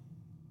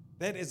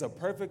 That is a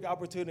perfect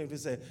opportunity to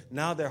say,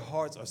 now their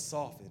hearts are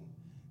softened.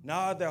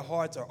 Now their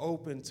hearts are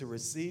open to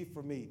receive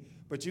from me.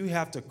 But you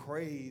have to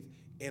crave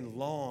and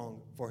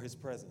long for his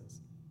presence.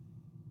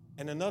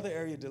 And another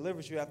area of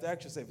deliverance you have to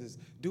ask yourself is,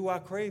 do I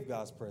crave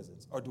God's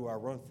presence or do I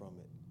run from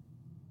it?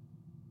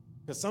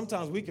 Because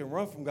sometimes we can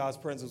run from God's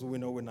presence when we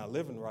know we're not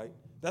living right.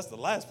 That's the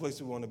last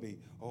place we want to be.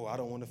 Oh, I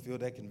don't want to feel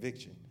that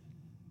conviction.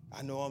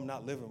 I know I'm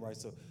not living right.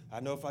 So I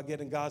know if I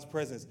get in God's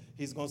presence,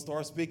 he's going to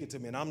start speaking to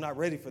me, and I'm not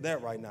ready for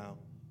that right now.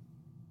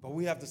 But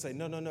we have to say,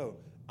 no.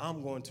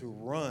 I'm going to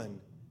run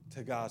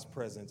to God's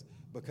presence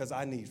because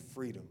I need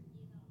freedom.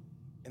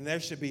 And there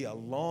should be a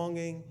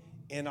longing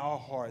in our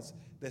hearts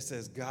that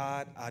says,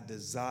 God, I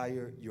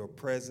desire your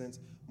presence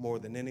more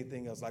than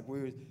anything else. Like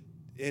we were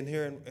in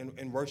here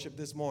in worship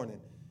this morning,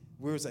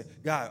 we were saying,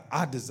 God,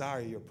 I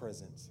desire your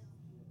presence.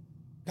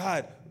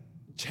 God,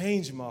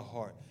 change my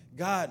heart.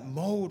 God,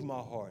 mold my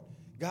heart.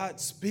 God,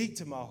 speak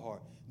to my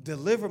heart.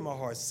 Deliver my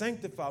heart.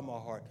 Sanctify my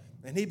heart.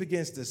 And he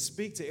begins to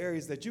speak to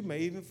areas that you may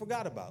even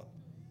forgot about.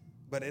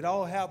 But it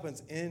all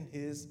happens in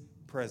his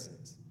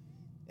presence.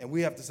 And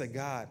we have to say,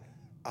 God,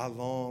 I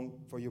long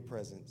for your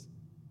presence.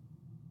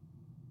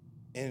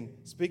 And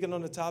speaking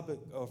on the topic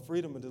of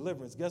freedom and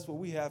deliverance, guess what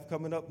we have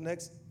coming up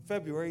next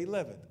February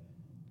 11th?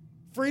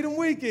 Freedom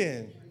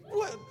Weekend.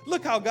 What?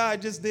 Look how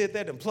God just did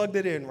that and plugged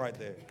it in right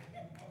there.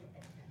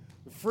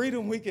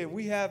 Freedom Weekend.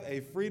 We have a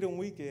Freedom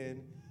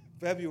Weekend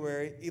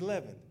February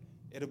 11th.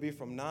 It'll be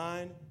from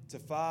 9 to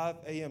 5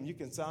 a.m. You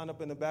can sign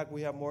up in the back.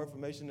 We have more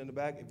information in the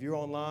back. If you're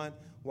online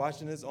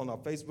watching this on our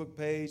Facebook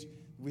page,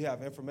 we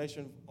have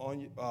information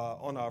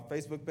on our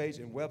Facebook page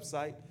and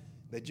website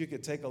that you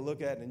can take a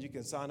look at, and you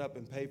can sign up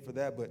and pay for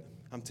that. But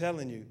I'm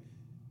telling you,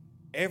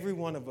 every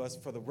one of us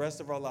for the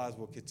rest of our lives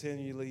will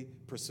continually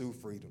pursue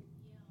freedom.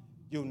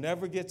 You'll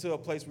never get to a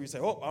place where you say,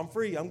 oh, I'm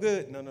free, I'm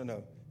good. No.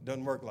 It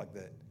doesn't work like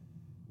that.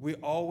 We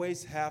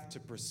always have to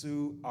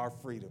pursue our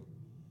freedom.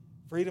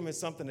 Freedom is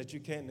something that you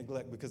can't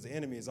neglect because the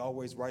enemy is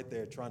always right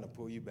there trying to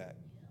pull you back.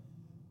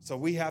 So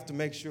we have to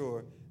make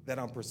sure that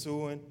I'm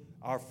pursuing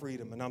our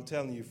freedom. And I'm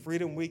telling you,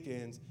 Freedom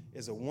Weekends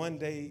is a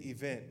one-day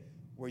event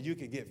where you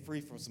can get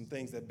free from some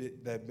things that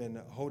have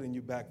been holding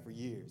you back for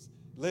years.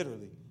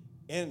 Literally.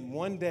 In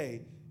one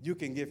day, you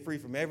can get free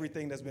from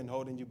everything that's been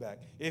holding you back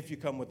if you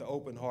come with an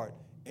open heart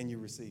and you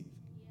receive.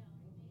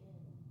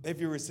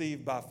 If you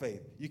receive by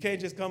faith. You can't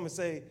just come and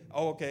say,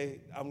 oh, okay,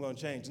 I'm going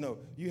to change. No,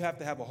 you have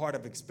to have a heart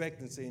of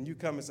expectancy, and you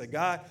come and say,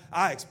 God,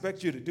 I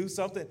expect you to do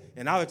something,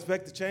 and I'll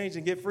expect to change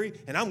and get free,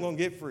 and I'm going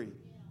to get free.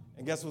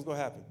 And guess what's going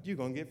to happen? You're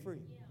going to get free.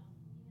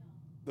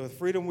 The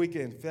Freedom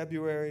Weekend,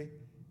 February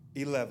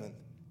 11th.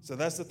 So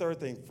that's the third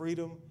thing,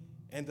 freedom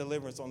and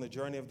deliverance on the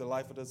journey of the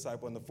life of the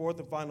disciple. And the fourth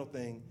and final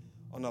thing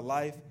on the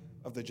life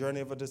of the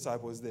journey of a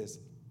disciple is this.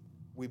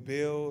 We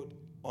build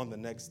on the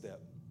next step.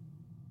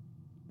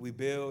 We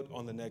build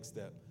on the next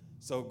step.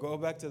 So go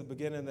back to the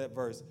beginning of that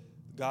verse.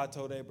 God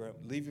told Abraham,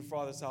 leave your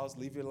father's house,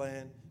 leave your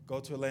land, go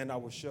to a land I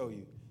will show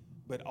you.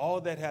 But all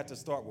that had to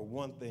start with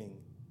one thing,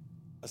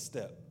 a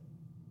step.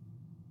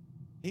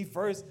 He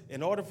first,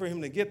 in order for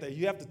him to get there,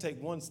 you have to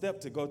take one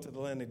step to go to the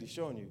land that he's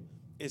showing you.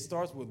 It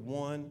starts with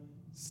one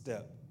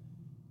step.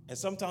 And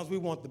sometimes we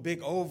want the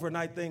big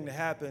overnight thing to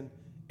happen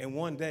in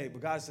one day.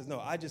 But God says, no,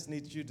 I just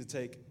need you to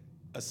take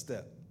a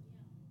step.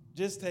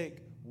 Just take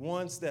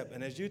one step.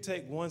 And as you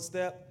take one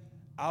step,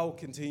 I'll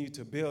continue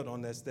to build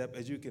on that step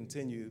as you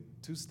continue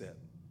to step.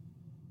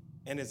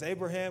 And as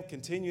Abraham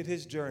continued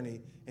his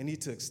journey and he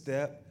took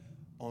step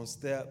on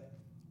step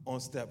on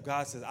step,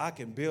 God says, I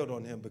can build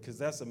on him because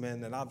that's a man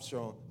that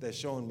that's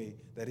shown me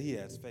that he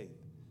has faith.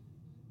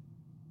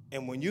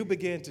 And when you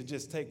begin to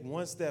just take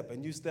one step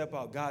and you step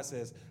out, God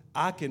says,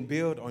 I can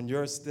build on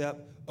your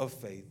step of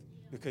faith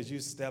because you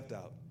stepped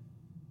out.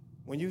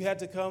 When you had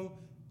to come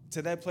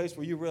to that place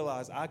where you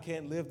realize, I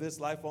can't live this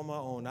life on my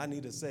own, I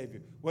need a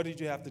Savior, what did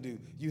you have to do?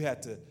 You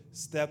had to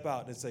step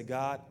out and say,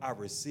 God, I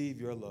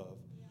receive your love.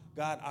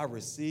 God, I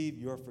receive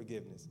your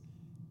forgiveness.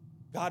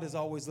 God is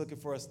always looking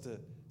for us to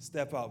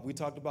step out. We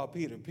talked about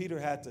Peter.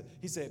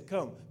 He said,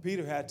 come.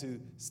 Peter had to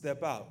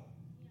step out.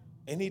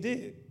 And he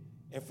did.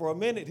 And for a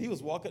minute, he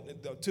was walking,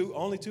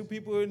 only two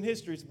people in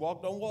history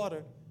walked on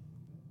water.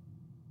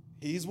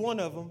 He's one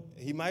of them.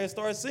 He might have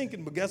started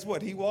sinking, but guess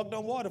what? He walked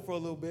on water for a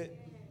little bit.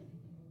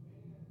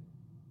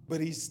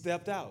 But he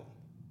stepped out.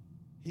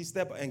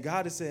 And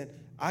God is saying,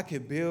 I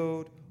can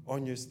build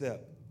on your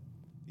step.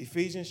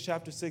 Ephesians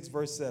chapter 6,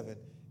 verse 7,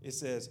 it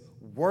says,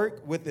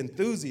 work with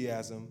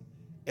enthusiasm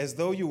as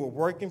though you were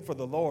working for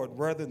the Lord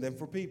rather than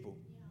for people.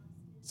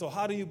 So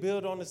how do you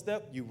build on the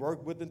step? You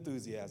work with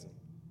enthusiasm.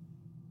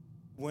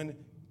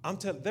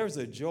 There's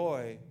a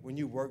joy when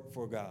you work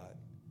for God.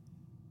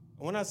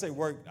 When I say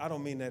work, I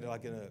don't mean that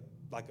like a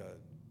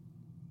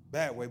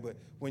bad way, but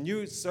when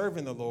you're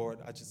serving the Lord,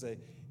 I should say,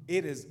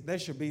 there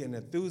should be an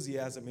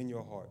enthusiasm in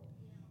your heart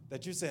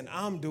that you're saying,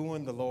 I'm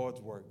doing the Lord's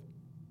work.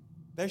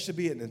 There should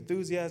be an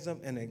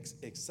enthusiasm and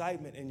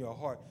excitement in your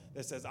heart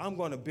that says, I'm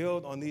going to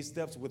build on these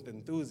steps with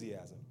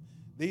enthusiasm.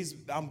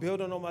 I'm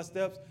building on my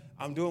steps.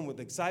 I'm doing with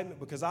excitement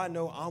because I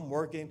know I'm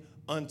working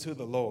unto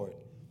the Lord.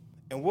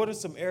 And what are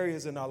some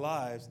areas in our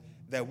lives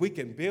that we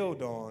can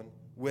build on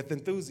with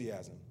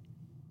enthusiasm?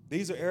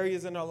 These are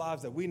areas in our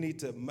lives that we need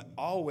to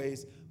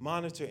always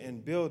monitor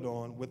and build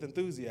on with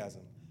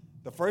enthusiasm.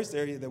 The first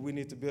area that we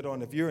need to build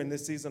on if you're in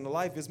this season of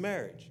life is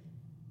marriage.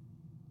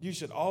 You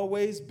should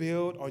always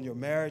build on your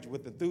marriage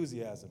with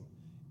enthusiasm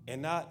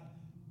and not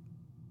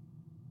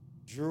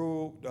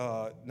doom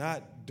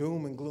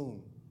and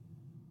gloom.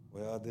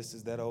 Well, this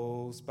is that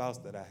old spouse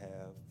that I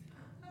have.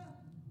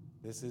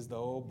 This is the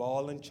old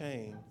ball and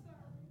chain.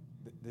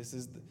 This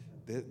is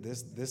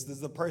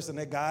the person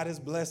that God has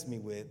blessed me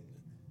with.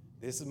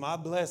 This is my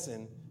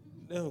blessing.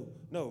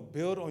 No,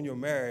 build on your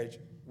marriage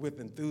with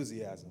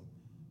enthusiasm,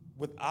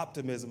 with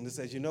optimism that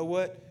says, you know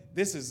what?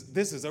 This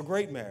is a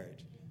great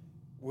marriage.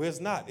 Well, it's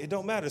not. It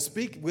don't matter.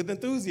 Speak with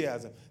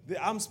enthusiasm.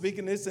 I'm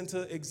speaking this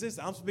into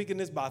existence. I'm speaking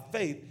this by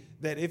faith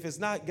that if it's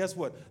not, guess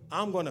what?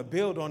 I'm going to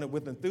build on it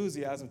with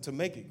enthusiasm to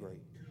make it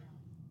great.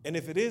 And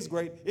if it is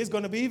great, it's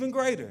going to be even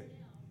greater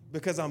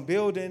because I'm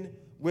building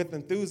with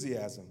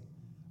enthusiasm.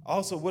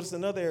 Also, what's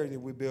another area that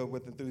we build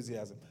with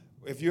enthusiasm?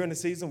 If you're in a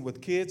season with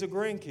kids or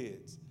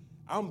grandkids,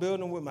 I'm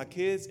building with my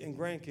kids and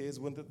grandkids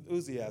with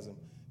enthusiasm,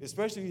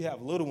 especially if you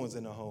have little ones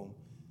in the home.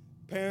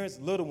 Parents,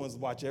 little ones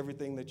watch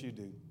everything that you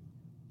do.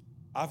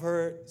 I've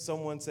heard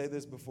someone say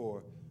this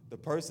before. The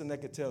person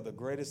that could tell the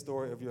greatest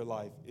story of your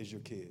life is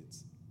your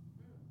kids.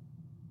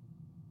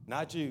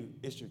 Not you,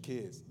 it's your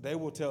kids. They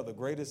will tell the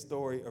greatest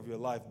story of your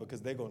life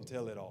because they're going to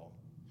tell it all.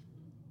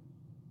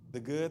 The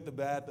good, the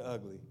bad, the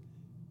ugly.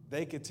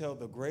 They could tell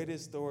the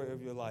greatest story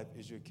of your life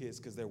is your kids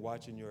because they're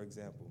watching your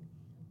example.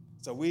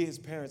 So we as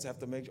parents have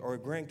to or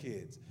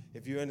grandkids,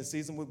 if you're in a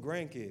season with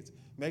grandkids,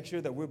 make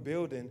sure that we're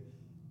building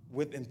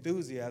with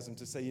enthusiasm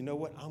to say, you know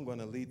what, I'm going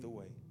to lead the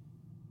way.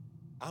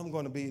 I'm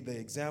going to be the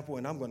example,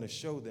 and I'm going to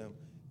show them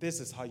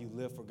this is how you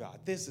live for God.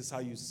 This is how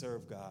you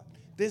serve God.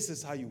 This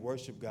is how you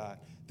worship God.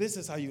 This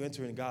is how you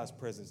enter in God's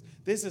presence.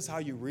 This is how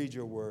you read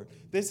your word.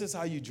 This is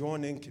how you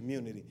join in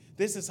community.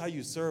 This is how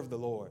you serve the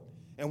Lord.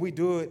 And we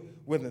do it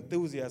with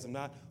enthusiasm,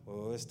 not,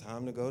 oh, it's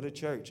time to go to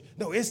church.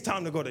 No, it's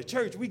time to go to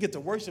church. We get to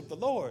worship the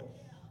Lord.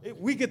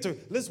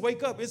 Let's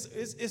wake up.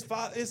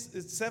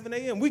 It's 7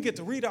 a.m. We get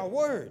to read our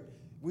word.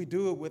 We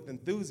do it with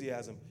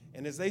enthusiasm.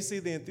 And as they see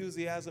the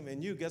enthusiasm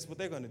in you, guess what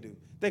they're going to do?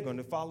 They're going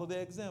to follow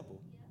their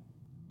example.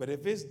 But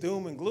if it's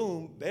doom and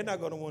gloom, they're not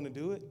going to want to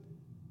do it.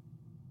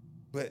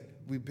 But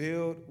we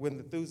build with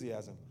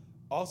enthusiasm.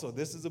 Also,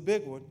 this is a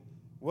big one.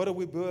 What do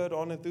we build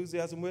on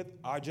enthusiasm with?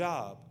 Our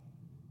job.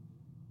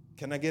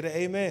 Can I get an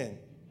amen?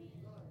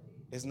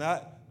 It's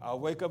not, I'll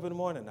wake up in the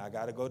morning, I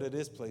got to go to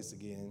this place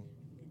again.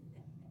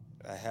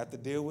 I have to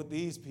deal with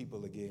these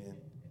people again.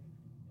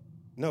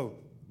 No,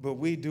 but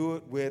we do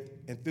it with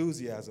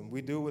enthusiasm.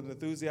 We do it with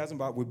enthusiasm,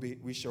 but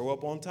we show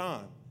up on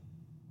time.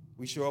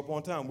 We show up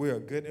on time. We're a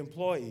good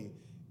employee.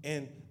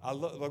 And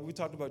like we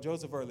talked about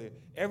Joseph earlier,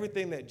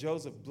 everything that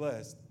Joseph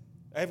blessed,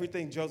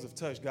 everything Joseph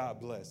touched, God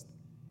blessed.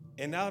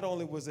 And not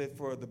only was it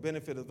for the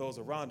benefit of those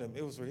around him,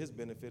 it was for his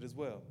benefit as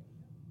well.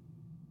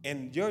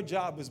 And your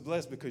job is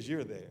blessed because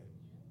you're there.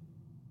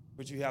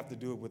 But you have to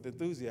do it with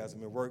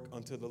enthusiasm and work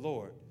unto the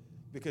Lord.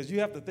 Because you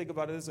have to think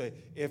about it this way.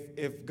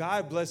 If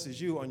God blesses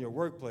you on your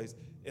workplace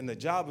and the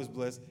job is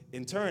blessed,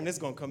 in turn, it's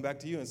going to come back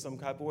to you in some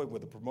type of way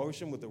with a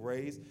promotion, with a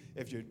raise.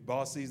 If your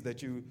boss sees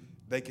that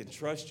they can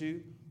trust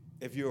you,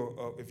 if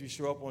you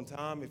show up on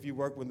time, if you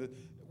work with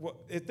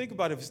think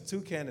about it, if it's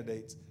two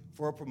candidates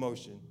for a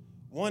promotion.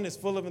 One is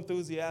full of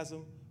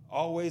enthusiasm,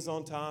 always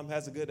on time,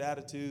 has a good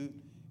attitude,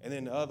 and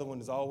then the other one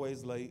is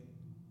always late.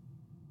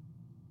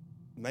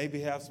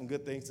 Maybe have some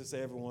good things to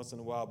say every once in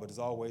a while, but is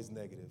always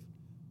negative.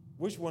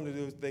 Which one of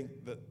those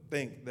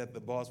think that the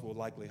boss will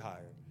likely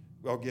hire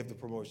or give the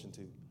promotion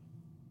to?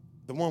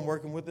 The one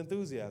working with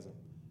enthusiasm.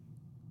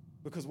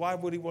 Because why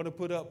would he want to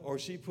put up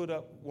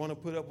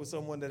with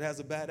someone that has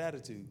a bad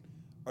attitude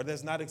or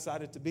that's not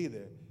excited to be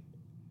there?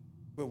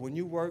 But when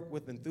you work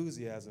with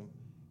enthusiasm,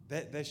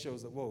 that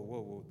shows that,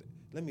 whoa,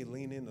 let me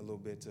lean in a little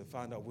bit to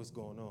find out what's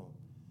going on.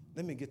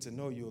 Let me get to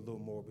know you a little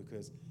more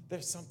because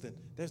there's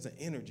an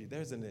energy,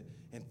 there's an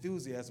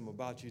enthusiasm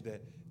about you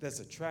that's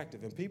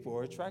attractive, and people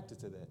are attracted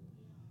to that.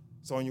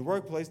 So in your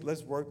workplace,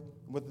 let's work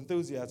with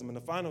enthusiasm. And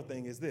the final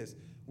thing is this.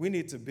 We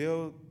need to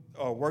build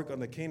or work on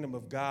the kingdom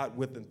of God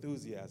with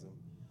enthusiasm.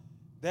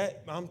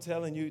 That, I'm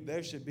telling you,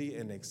 there should be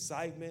an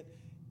excitement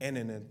and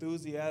an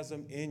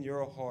enthusiasm in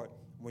your heart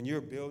when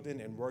you're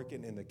building and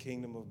working in the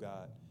kingdom of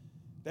God.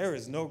 There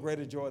is no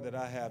greater joy that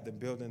I have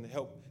than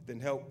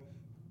help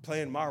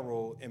playing my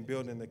role in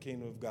building the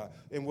kingdom of God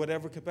in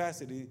whatever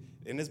capacity.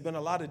 And there's been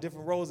a lot of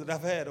different roles that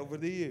I've had over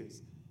the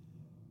years.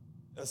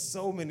 There's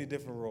so many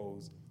different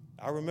roles.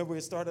 I remember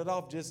it started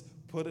off just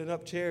putting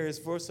up chairs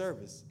for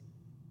service.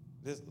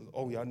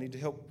 Y'all need to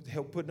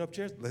help putting up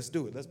chairs? Let's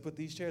do it. Let's put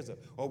these chairs up.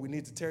 Oh, we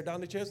need to tear down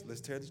the chairs?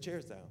 Let's tear the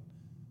chairs down.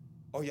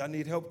 Oh, y'all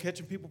need help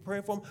catching people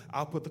praying for them?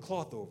 I'll put the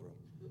cloth over them.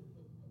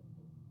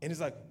 And it's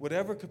like,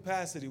 whatever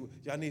capacity,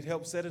 y'all need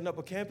help setting up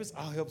a campus?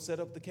 I'll help set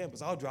up the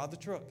campus. I'll drive the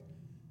truck.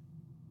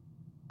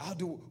 I'll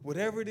do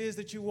whatever it is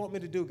that you want me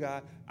to do,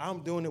 God.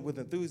 I'm doing it with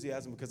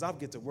enthusiasm because I'll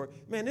get to work.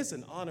 Man, it's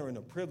an honor and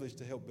a privilege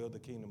to help build the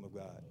kingdom of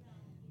God.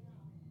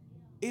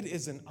 It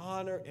is an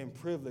honor and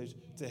privilege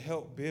to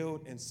help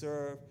build and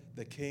serve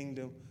the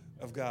kingdom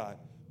of God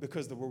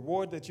because the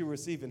reward that you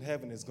receive in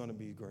heaven is going to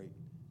be great.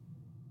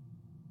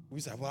 We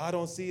say, well, I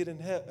don't see it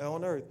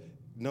on earth.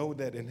 Know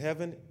that in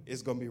heaven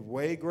it's going to be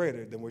way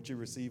greater than what you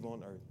receive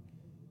on earth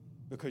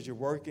because you're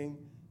working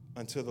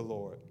unto the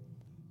Lord.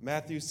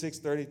 Matthew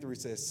 6:33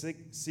 says,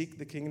 seek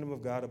the kingdom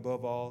of God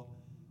above all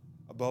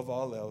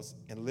else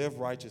and live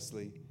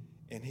righteously,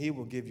 and he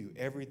will give you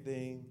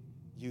everything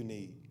you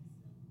need.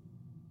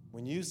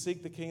 When you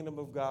seek the kingdom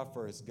of God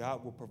first,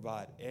 God will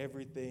provide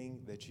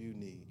everything that you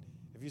need.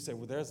 If you say,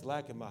 well, there's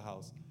lack in my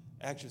house,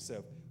 ask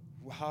yourself,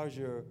 how's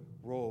your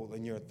role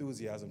and your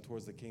enthusiasm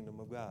towards the kingdom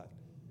of God?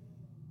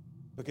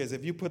 Because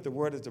if you put the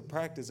word into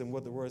practice and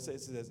what the word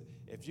says, it says,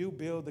 if you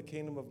build the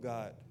kingdom of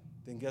God,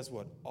 then guess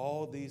what?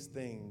 All these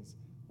things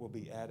will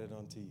be added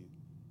unto you.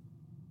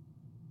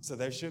 So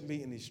there shouldn't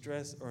be any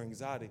stress or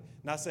anxiety.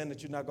 Not saying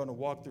that you're not going to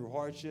walk through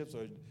hardships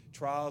or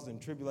trials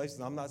and tribulations.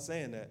 I'm not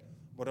saying that.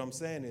 What I'm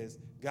saying is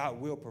God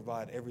will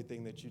provide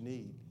everything that you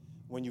need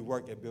when you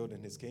work at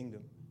building his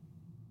kingdom.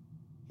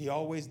 He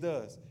always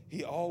does.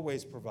 He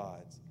always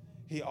provides.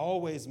 He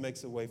always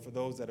makes a way for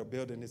those that are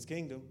building his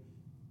kingdom.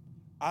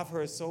 I've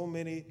heard so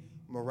many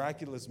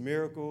miraculous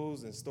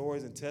miracles and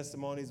stories and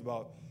testimonies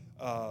about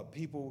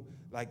people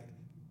like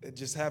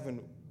just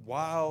having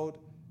wild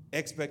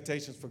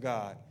expectations for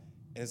God.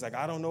 And it's like,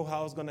 I don't know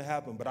how it's going to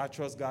happen, but I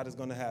trust God is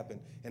going to happen.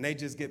 And they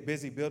just get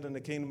busy building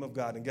the kingdom of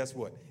God. And guess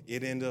what?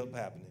 It ended up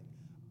happening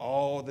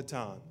all the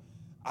time.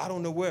 I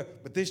don't know where,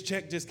 but this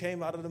check just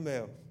came out of the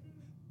mail.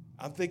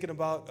 I'm thinking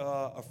about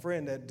a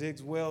friend that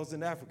digs wells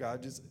in Africa. I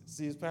just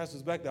see his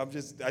pastor's back there.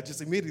 I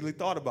just immediately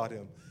thought about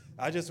him.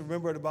 I just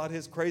remembered about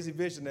his crazy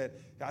vision that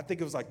I think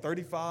it was like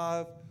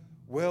 35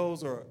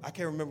 wells, or I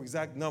can't remember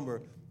exact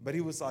number, but he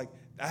was like,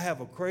 I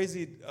have a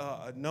crazy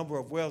number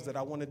of wells that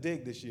I want to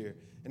dig this year.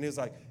 And he was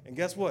like, and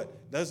guess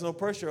what? There's no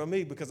pressure on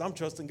me because I'm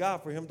trusting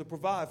God for him to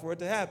provide for it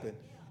to happen.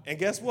 And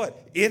guess what?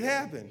 It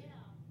happened.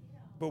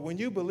 But when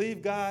you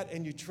believe God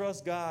and you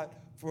trust God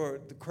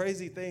for the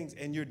crazy things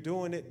and you're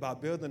doing it by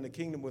building the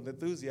kingdom with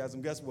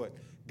enthusiasm, guess what?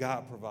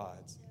 God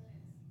provides.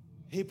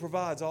 He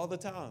provides all the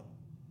time.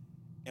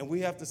 And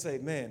we have to say,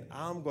 man,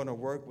 I'm going to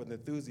work with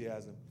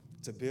enthusiasm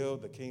to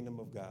build the kingdom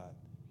of God.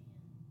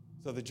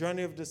 So the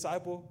journey of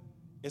disciple,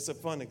 it's a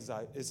fun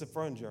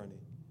journey,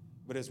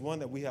 but it's one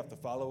that we have to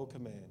follow a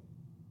command.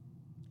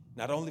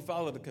 Not only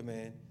follow the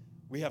command,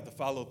 we have to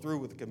follow through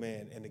with the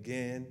command, and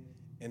again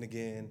and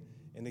again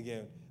and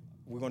again.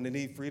 We're going to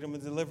need freedom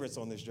and deliverance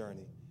on this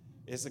journey.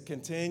 It's a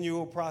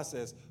continual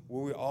process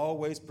where we're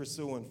always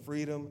pursuing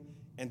freedom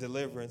and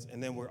deliverance,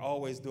 and then we're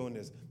always doing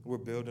this. We're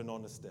building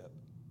on the step.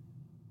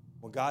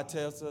 When God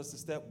tells us to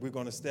step, we're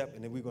going to step,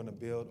 and then we're going to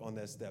build on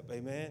that step.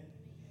 Amen?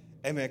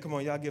 Amen. Come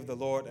on, y'all give the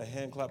Lord a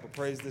hand clap of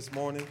praise this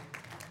morning.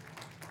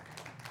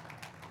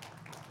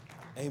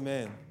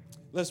 Amen.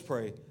 Let's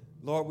pray.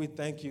 Lord, we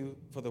thank you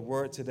for the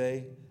word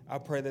today. I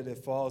pray that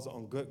it falls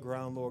on good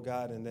ground, Lord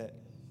God, and that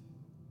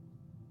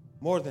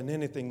more than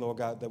anything, Lord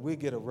God, that we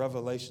get a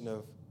revelation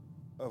of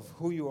of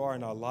who you are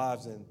in our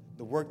lives and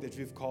the work that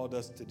you've called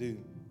us to do.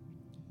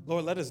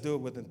 Lord, let us do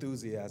it with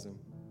enthusiasm.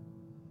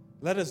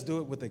 Let us do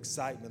it with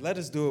excitement. Let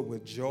us do it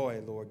with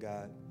joy, Lord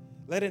God.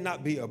 Let it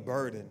not be a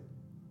burden.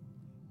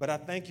 But I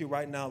thank you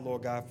right now,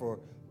 Lord God, for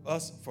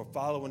us for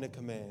following the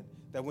command.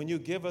 That when you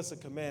give us a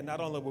command, not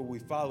only will we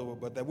follow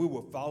it, but that we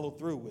will follow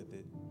through with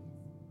it.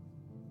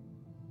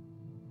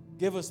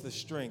 Give us the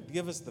strength,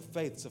 give us the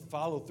faith to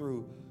follow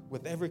through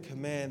with every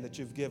command that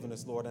you've given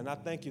us, Lord. And I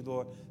thank you,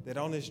 Lord, that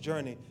on this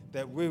journey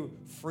that we're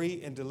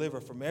free and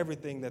delivered from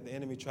everything that the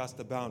enemy tries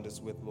to bound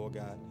us with, Lord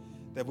God.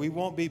 That we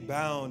won't be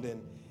bound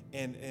and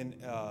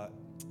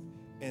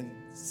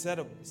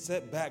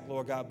set back,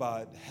 Lord God,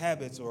 by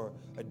habits or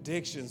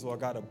addictions,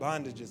 Lord God, or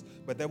bondages,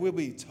 but that we'll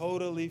be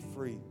totally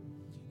free.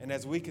 And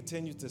as we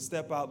continue to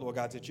step out, Lord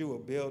God, that you will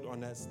build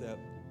on that step.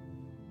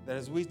 That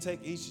as we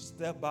take each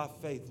step by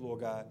faith,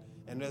 Lord God,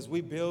 and as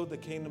we build the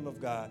kingdom of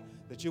God,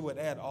 that you would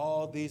add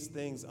all these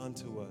things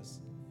unto us.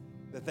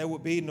 That there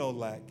would be no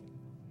lack,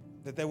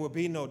 that there would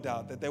be no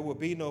doubt, that there would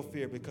be no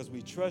fear, because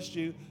we trust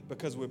you,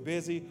 because we're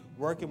busy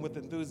working with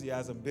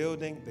enthusiasm,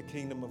 building the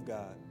kingdom of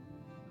God.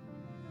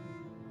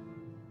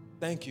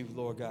 Thank you,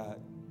 Lord God.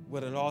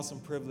 What an awesome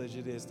privilege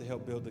it is to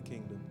help build the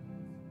kingdom.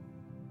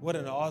 What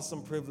an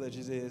awesome privilege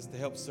it is to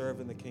help serve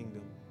in the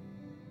kingdom.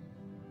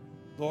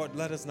 Lord,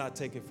 let us not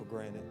take it for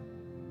granted.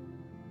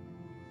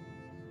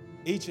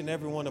 Each and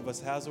every one of us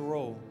has a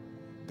role.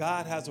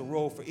 God has a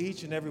role for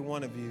each and every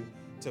one of you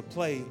to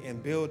play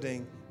in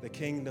building the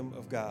kingdom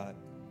of God.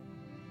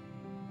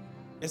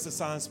 It's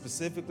assigned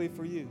specifically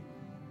for you.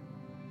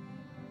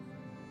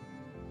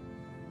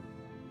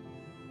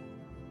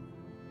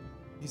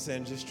 He's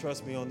saying, just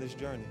trust me on this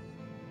journey.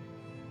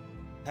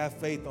 Have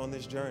faith on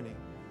this journey.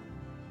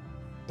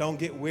 Don't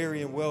get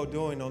weary in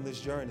well-doing on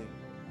this journey.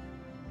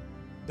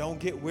 Don't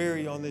get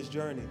weary on this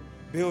journey.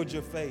 Build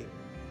your faith.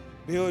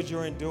 Build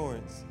your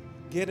endurance.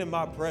 Get in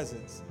my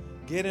presence.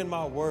 Get in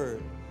my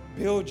word.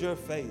 Build your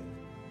faith.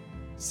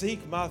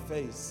 Seek my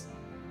face.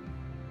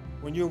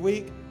 When you're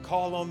weak,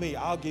 call on me.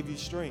 I'll give you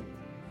strength.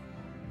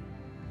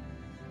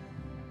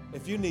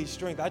 If you need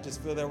strength, I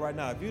just feel that right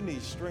now. If you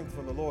need strength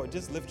from the Lord,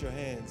 just lift your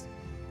hands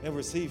and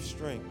receive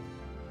strength.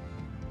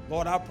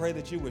 Lord, I pray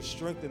that you would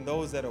strengthen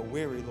those that are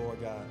weary, Lord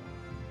God.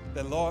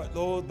 That, Lord,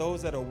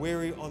 those that are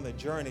weary on the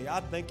journey, I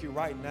thank you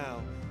right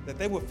now that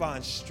they would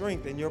find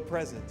strength in your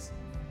presence.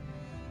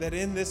 That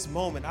in this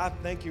moment, I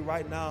thank you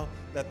right now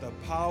that the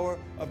power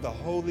of the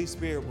Holy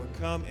Spirit would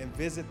come and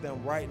visit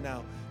them right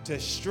now to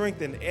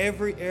strengthen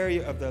every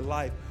area of their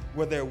life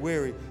where they're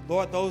weary.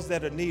 Lord, those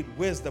that need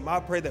wisdom, I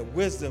pray that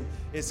wisdom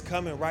is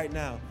coming right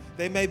now.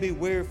 They may be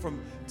weary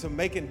to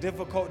making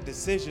difficult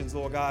decisions,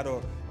 Lord God,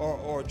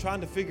 or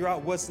trying to figure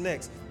out what's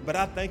next. But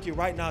I thank you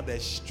right now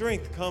that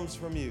strength comes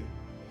from you.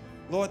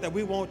 Lord, that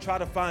we won't try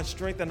to find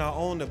strength in our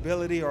own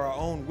ability or our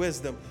own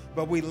wisdom,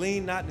 but we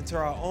lean not into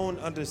our own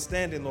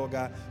understanding, Lord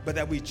God, but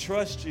that we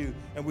trust you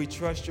and we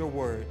trust your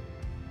word.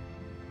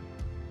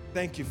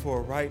 Thank you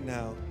for it right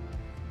now.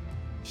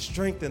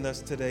 Strengthen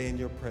us today in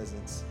your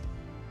presence.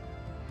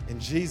 In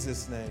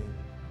Jesus' name,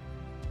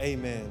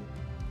 amen.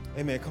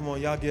 Amen. Come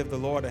on, y'all give the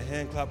Lord a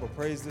hand clap of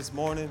praise this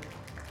morning.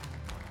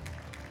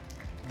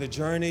 The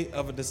journey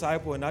of a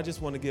disciple, and I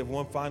just want to give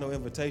one final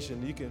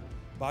invitation. You can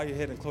bow your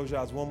head and close your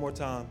eyes one more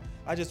time.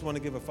 I just want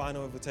to give a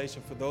final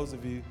invitation for those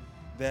of you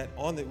that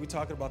we're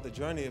talking about the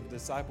journey of a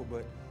disciple,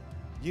 but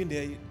you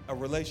need a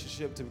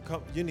relationship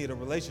you need a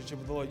relationship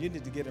with the Lord. You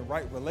need to get in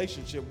right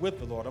relationship with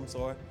the Lord.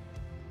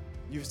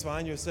 You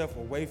find yourself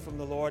away from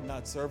the Lord,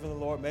 not serving the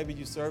Lord. Maybe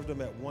you served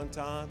him at one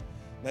time.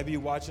 Maybe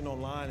you're watching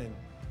online and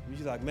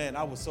you're like, man,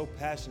 I was so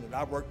passionate.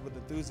 I worked with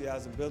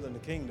enthusiasm building the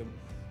kingdom,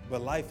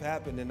 but life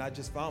happened and I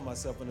just found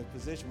myself in a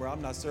position where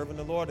I'm not serving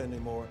the Lord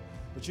anymore,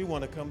 but you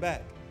want to come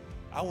back.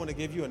 I want to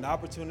give you an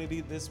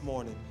opportunity this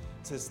morning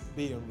to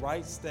be in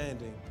right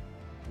standing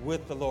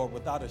with the Lord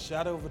without a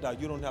shadow of a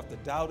doubt. You don't have to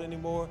doubt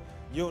anymore.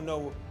 You'll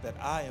know that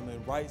I am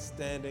in right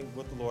standing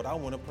with the Lord. I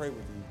want to pray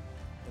with you.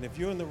 And if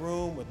you're in the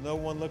room with no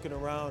one looking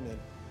around and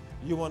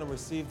you want to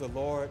receive the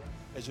Lord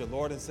as your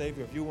Lord and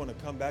Savior, if you want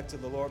to come back to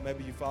the Lord,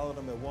 maybe you followed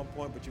him at one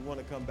point, but you want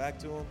to come back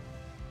to him,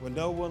 with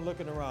no one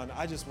looking around,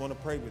 I just want to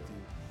pray with you.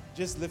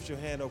 Just lift your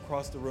hand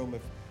across the room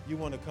if you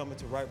want to come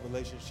into right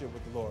relationship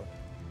with the Lord.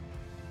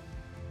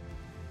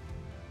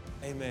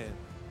 Amen.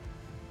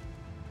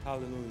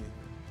 Hallelujah.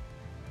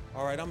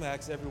 All right, I'm going to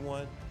ask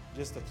everyone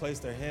just to place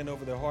their hand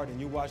over their heart, and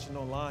you watching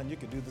online, you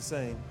can do the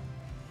same.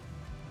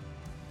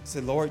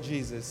 Say, Lord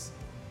Jesus,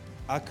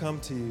 I come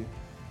to you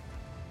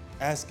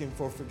asking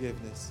for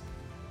forgiveness,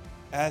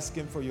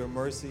 asking for your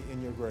mercy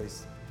and your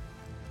grace.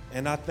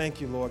 And I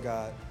thank you, Lord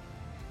God,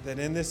 that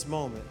in this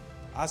moment,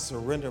 I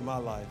surrender my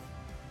life.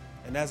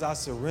 And as I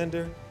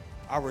surrender,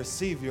 I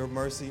receive your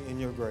mercy and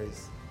your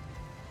grace,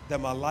 that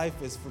my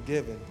life is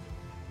forgiven,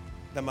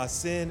 that my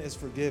sin is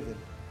forgiven.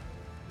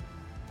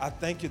 I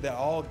thank you that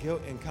all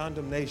guilt and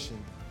condemnation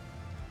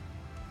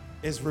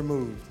is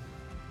removed.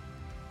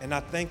 And I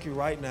thank you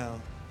right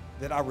now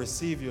that I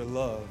receive your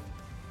love.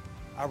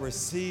 I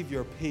receive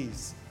your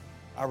peace.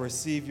 I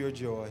receive your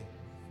joy.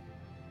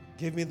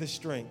 Give me the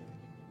strength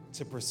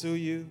to pursue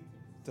you,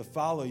 to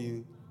follow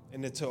you,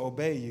 and to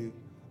obey you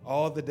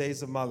all the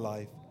days of my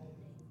life.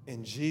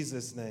 In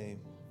Jesus' name,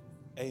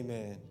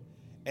 amen.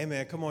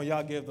 Amen. Come on,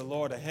 y'all give the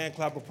Lord a hand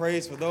clap of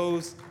praise for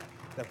those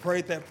that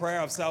prayed that prayer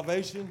of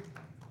salvation.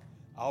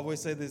 I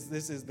always say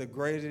this is the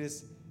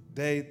greatest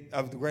day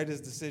of the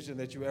greatest decision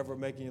that you ever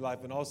make in your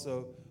life. And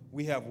also,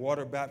 we have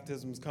water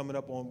baptisms coming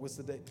up on, what's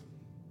the date?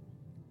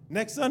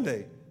 Next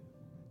Sunday.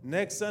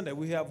 Next Sunday,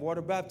 we have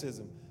water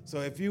baptism.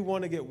 So if you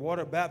want to get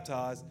water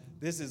baptized,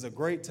 this is a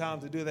great time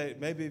to do that.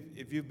 Maybe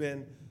if you've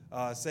been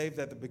saved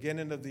at the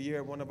beginning of the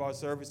year, one of our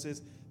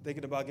services,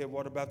 thinking about getting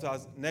water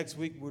baptized. Next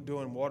week, we're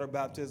doing water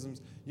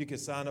baptisms. You can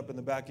sign up in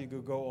the back. You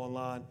could go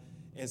online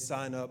and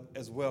sign up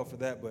as well for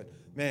that. But,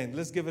 man,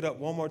 let's give it up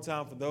one more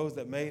time for those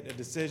that made a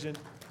decision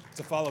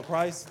to follow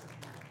Christ.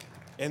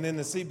 And in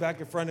the seat back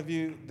in front of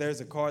you,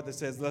 there's a card that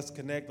says, let's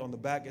connect. On the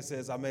back, it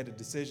says, I made a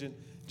decision.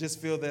 Just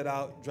fill that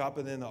out, drop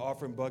it in the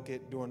offering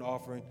bucket during the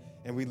offering,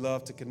 and we'd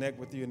love to connect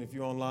with you. And if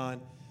you're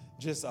online,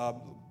 just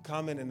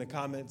comment in the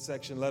comment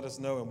section, let us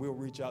know, and we'll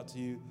reach out to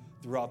you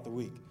throughout the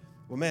week.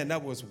 Well, man,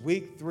 that was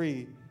week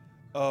 3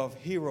 of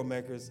Hero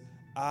Makers,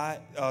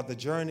 the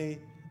journey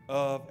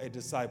of a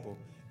disciple.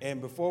 And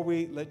before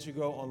we let you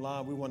go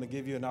online, we want to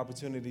give you an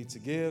opportunity to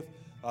give.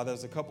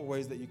 There's a couple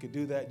ways that you could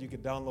do that. You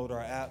could download our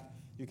app.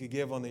 You could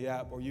give on the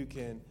app, or you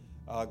can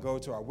go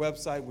to our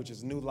website, which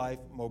is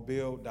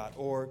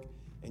newlifemobile.org,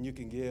 and you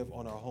can give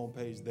on our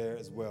homepage there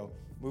as well.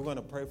 We're going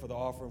to pray for the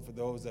offering for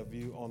those of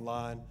you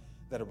online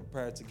that are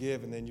prepared to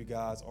give, and then you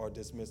guys are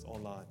dismissed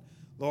online.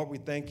 Lord, we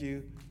thank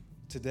you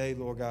today,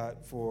 Lord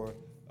God, for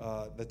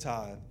the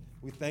tithe.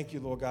 We thank you,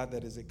 Lord God,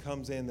 that as it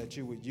comes in, that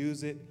you would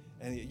use it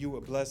and that you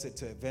would bless it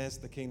to advance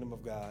the kingdom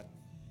of God.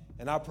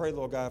 And I pray,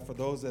 Lord God, for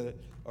those that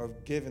are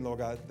giving, Lord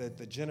God, that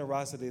the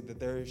generosity that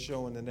they're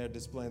showing and they're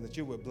displaying, that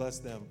you would bless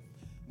them.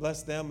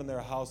 Bless them and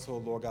their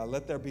household, Lord God.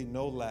 Let there be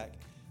no lack.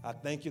 I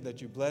thank you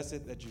that you bless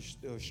it, that you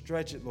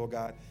stretch it, Lord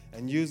God,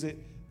 and use it,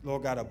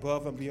 Lord God,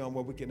 above and beyond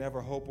what we can ever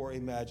hope or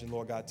imagine,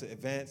 Lord God, to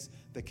advance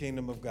the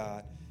kingdom of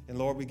God. And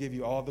Lord, we give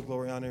you all the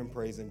glory, honor, and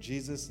praise. In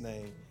Jesus'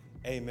 name,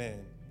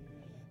 amen.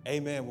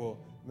 Amen. Well,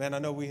 man, I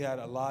know we had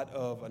a lot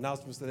of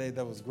announcements today.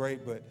 That was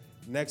great. But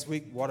next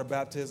week, water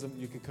baptism,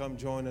 you can come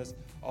join us.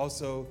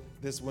 Also,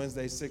 this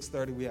Wednesday,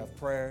 6:30, we have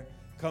prayer.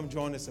 Come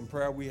join us in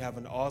prayer. We have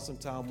an awesome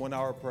time,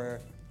 1-hour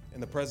prayer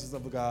in the presence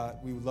of God.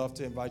 We would love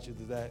to invite you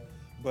to that.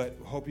 But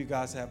hope you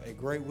guys have a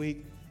great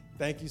week.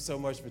 Thank you so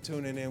much for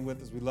tuning in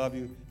with us. We love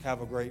you.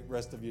 Have a great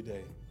rest of your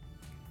day.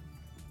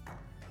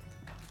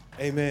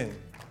 Amen.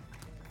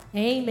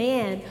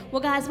 Amen.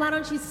 Well, guys, why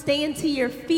don't you stand to your feet?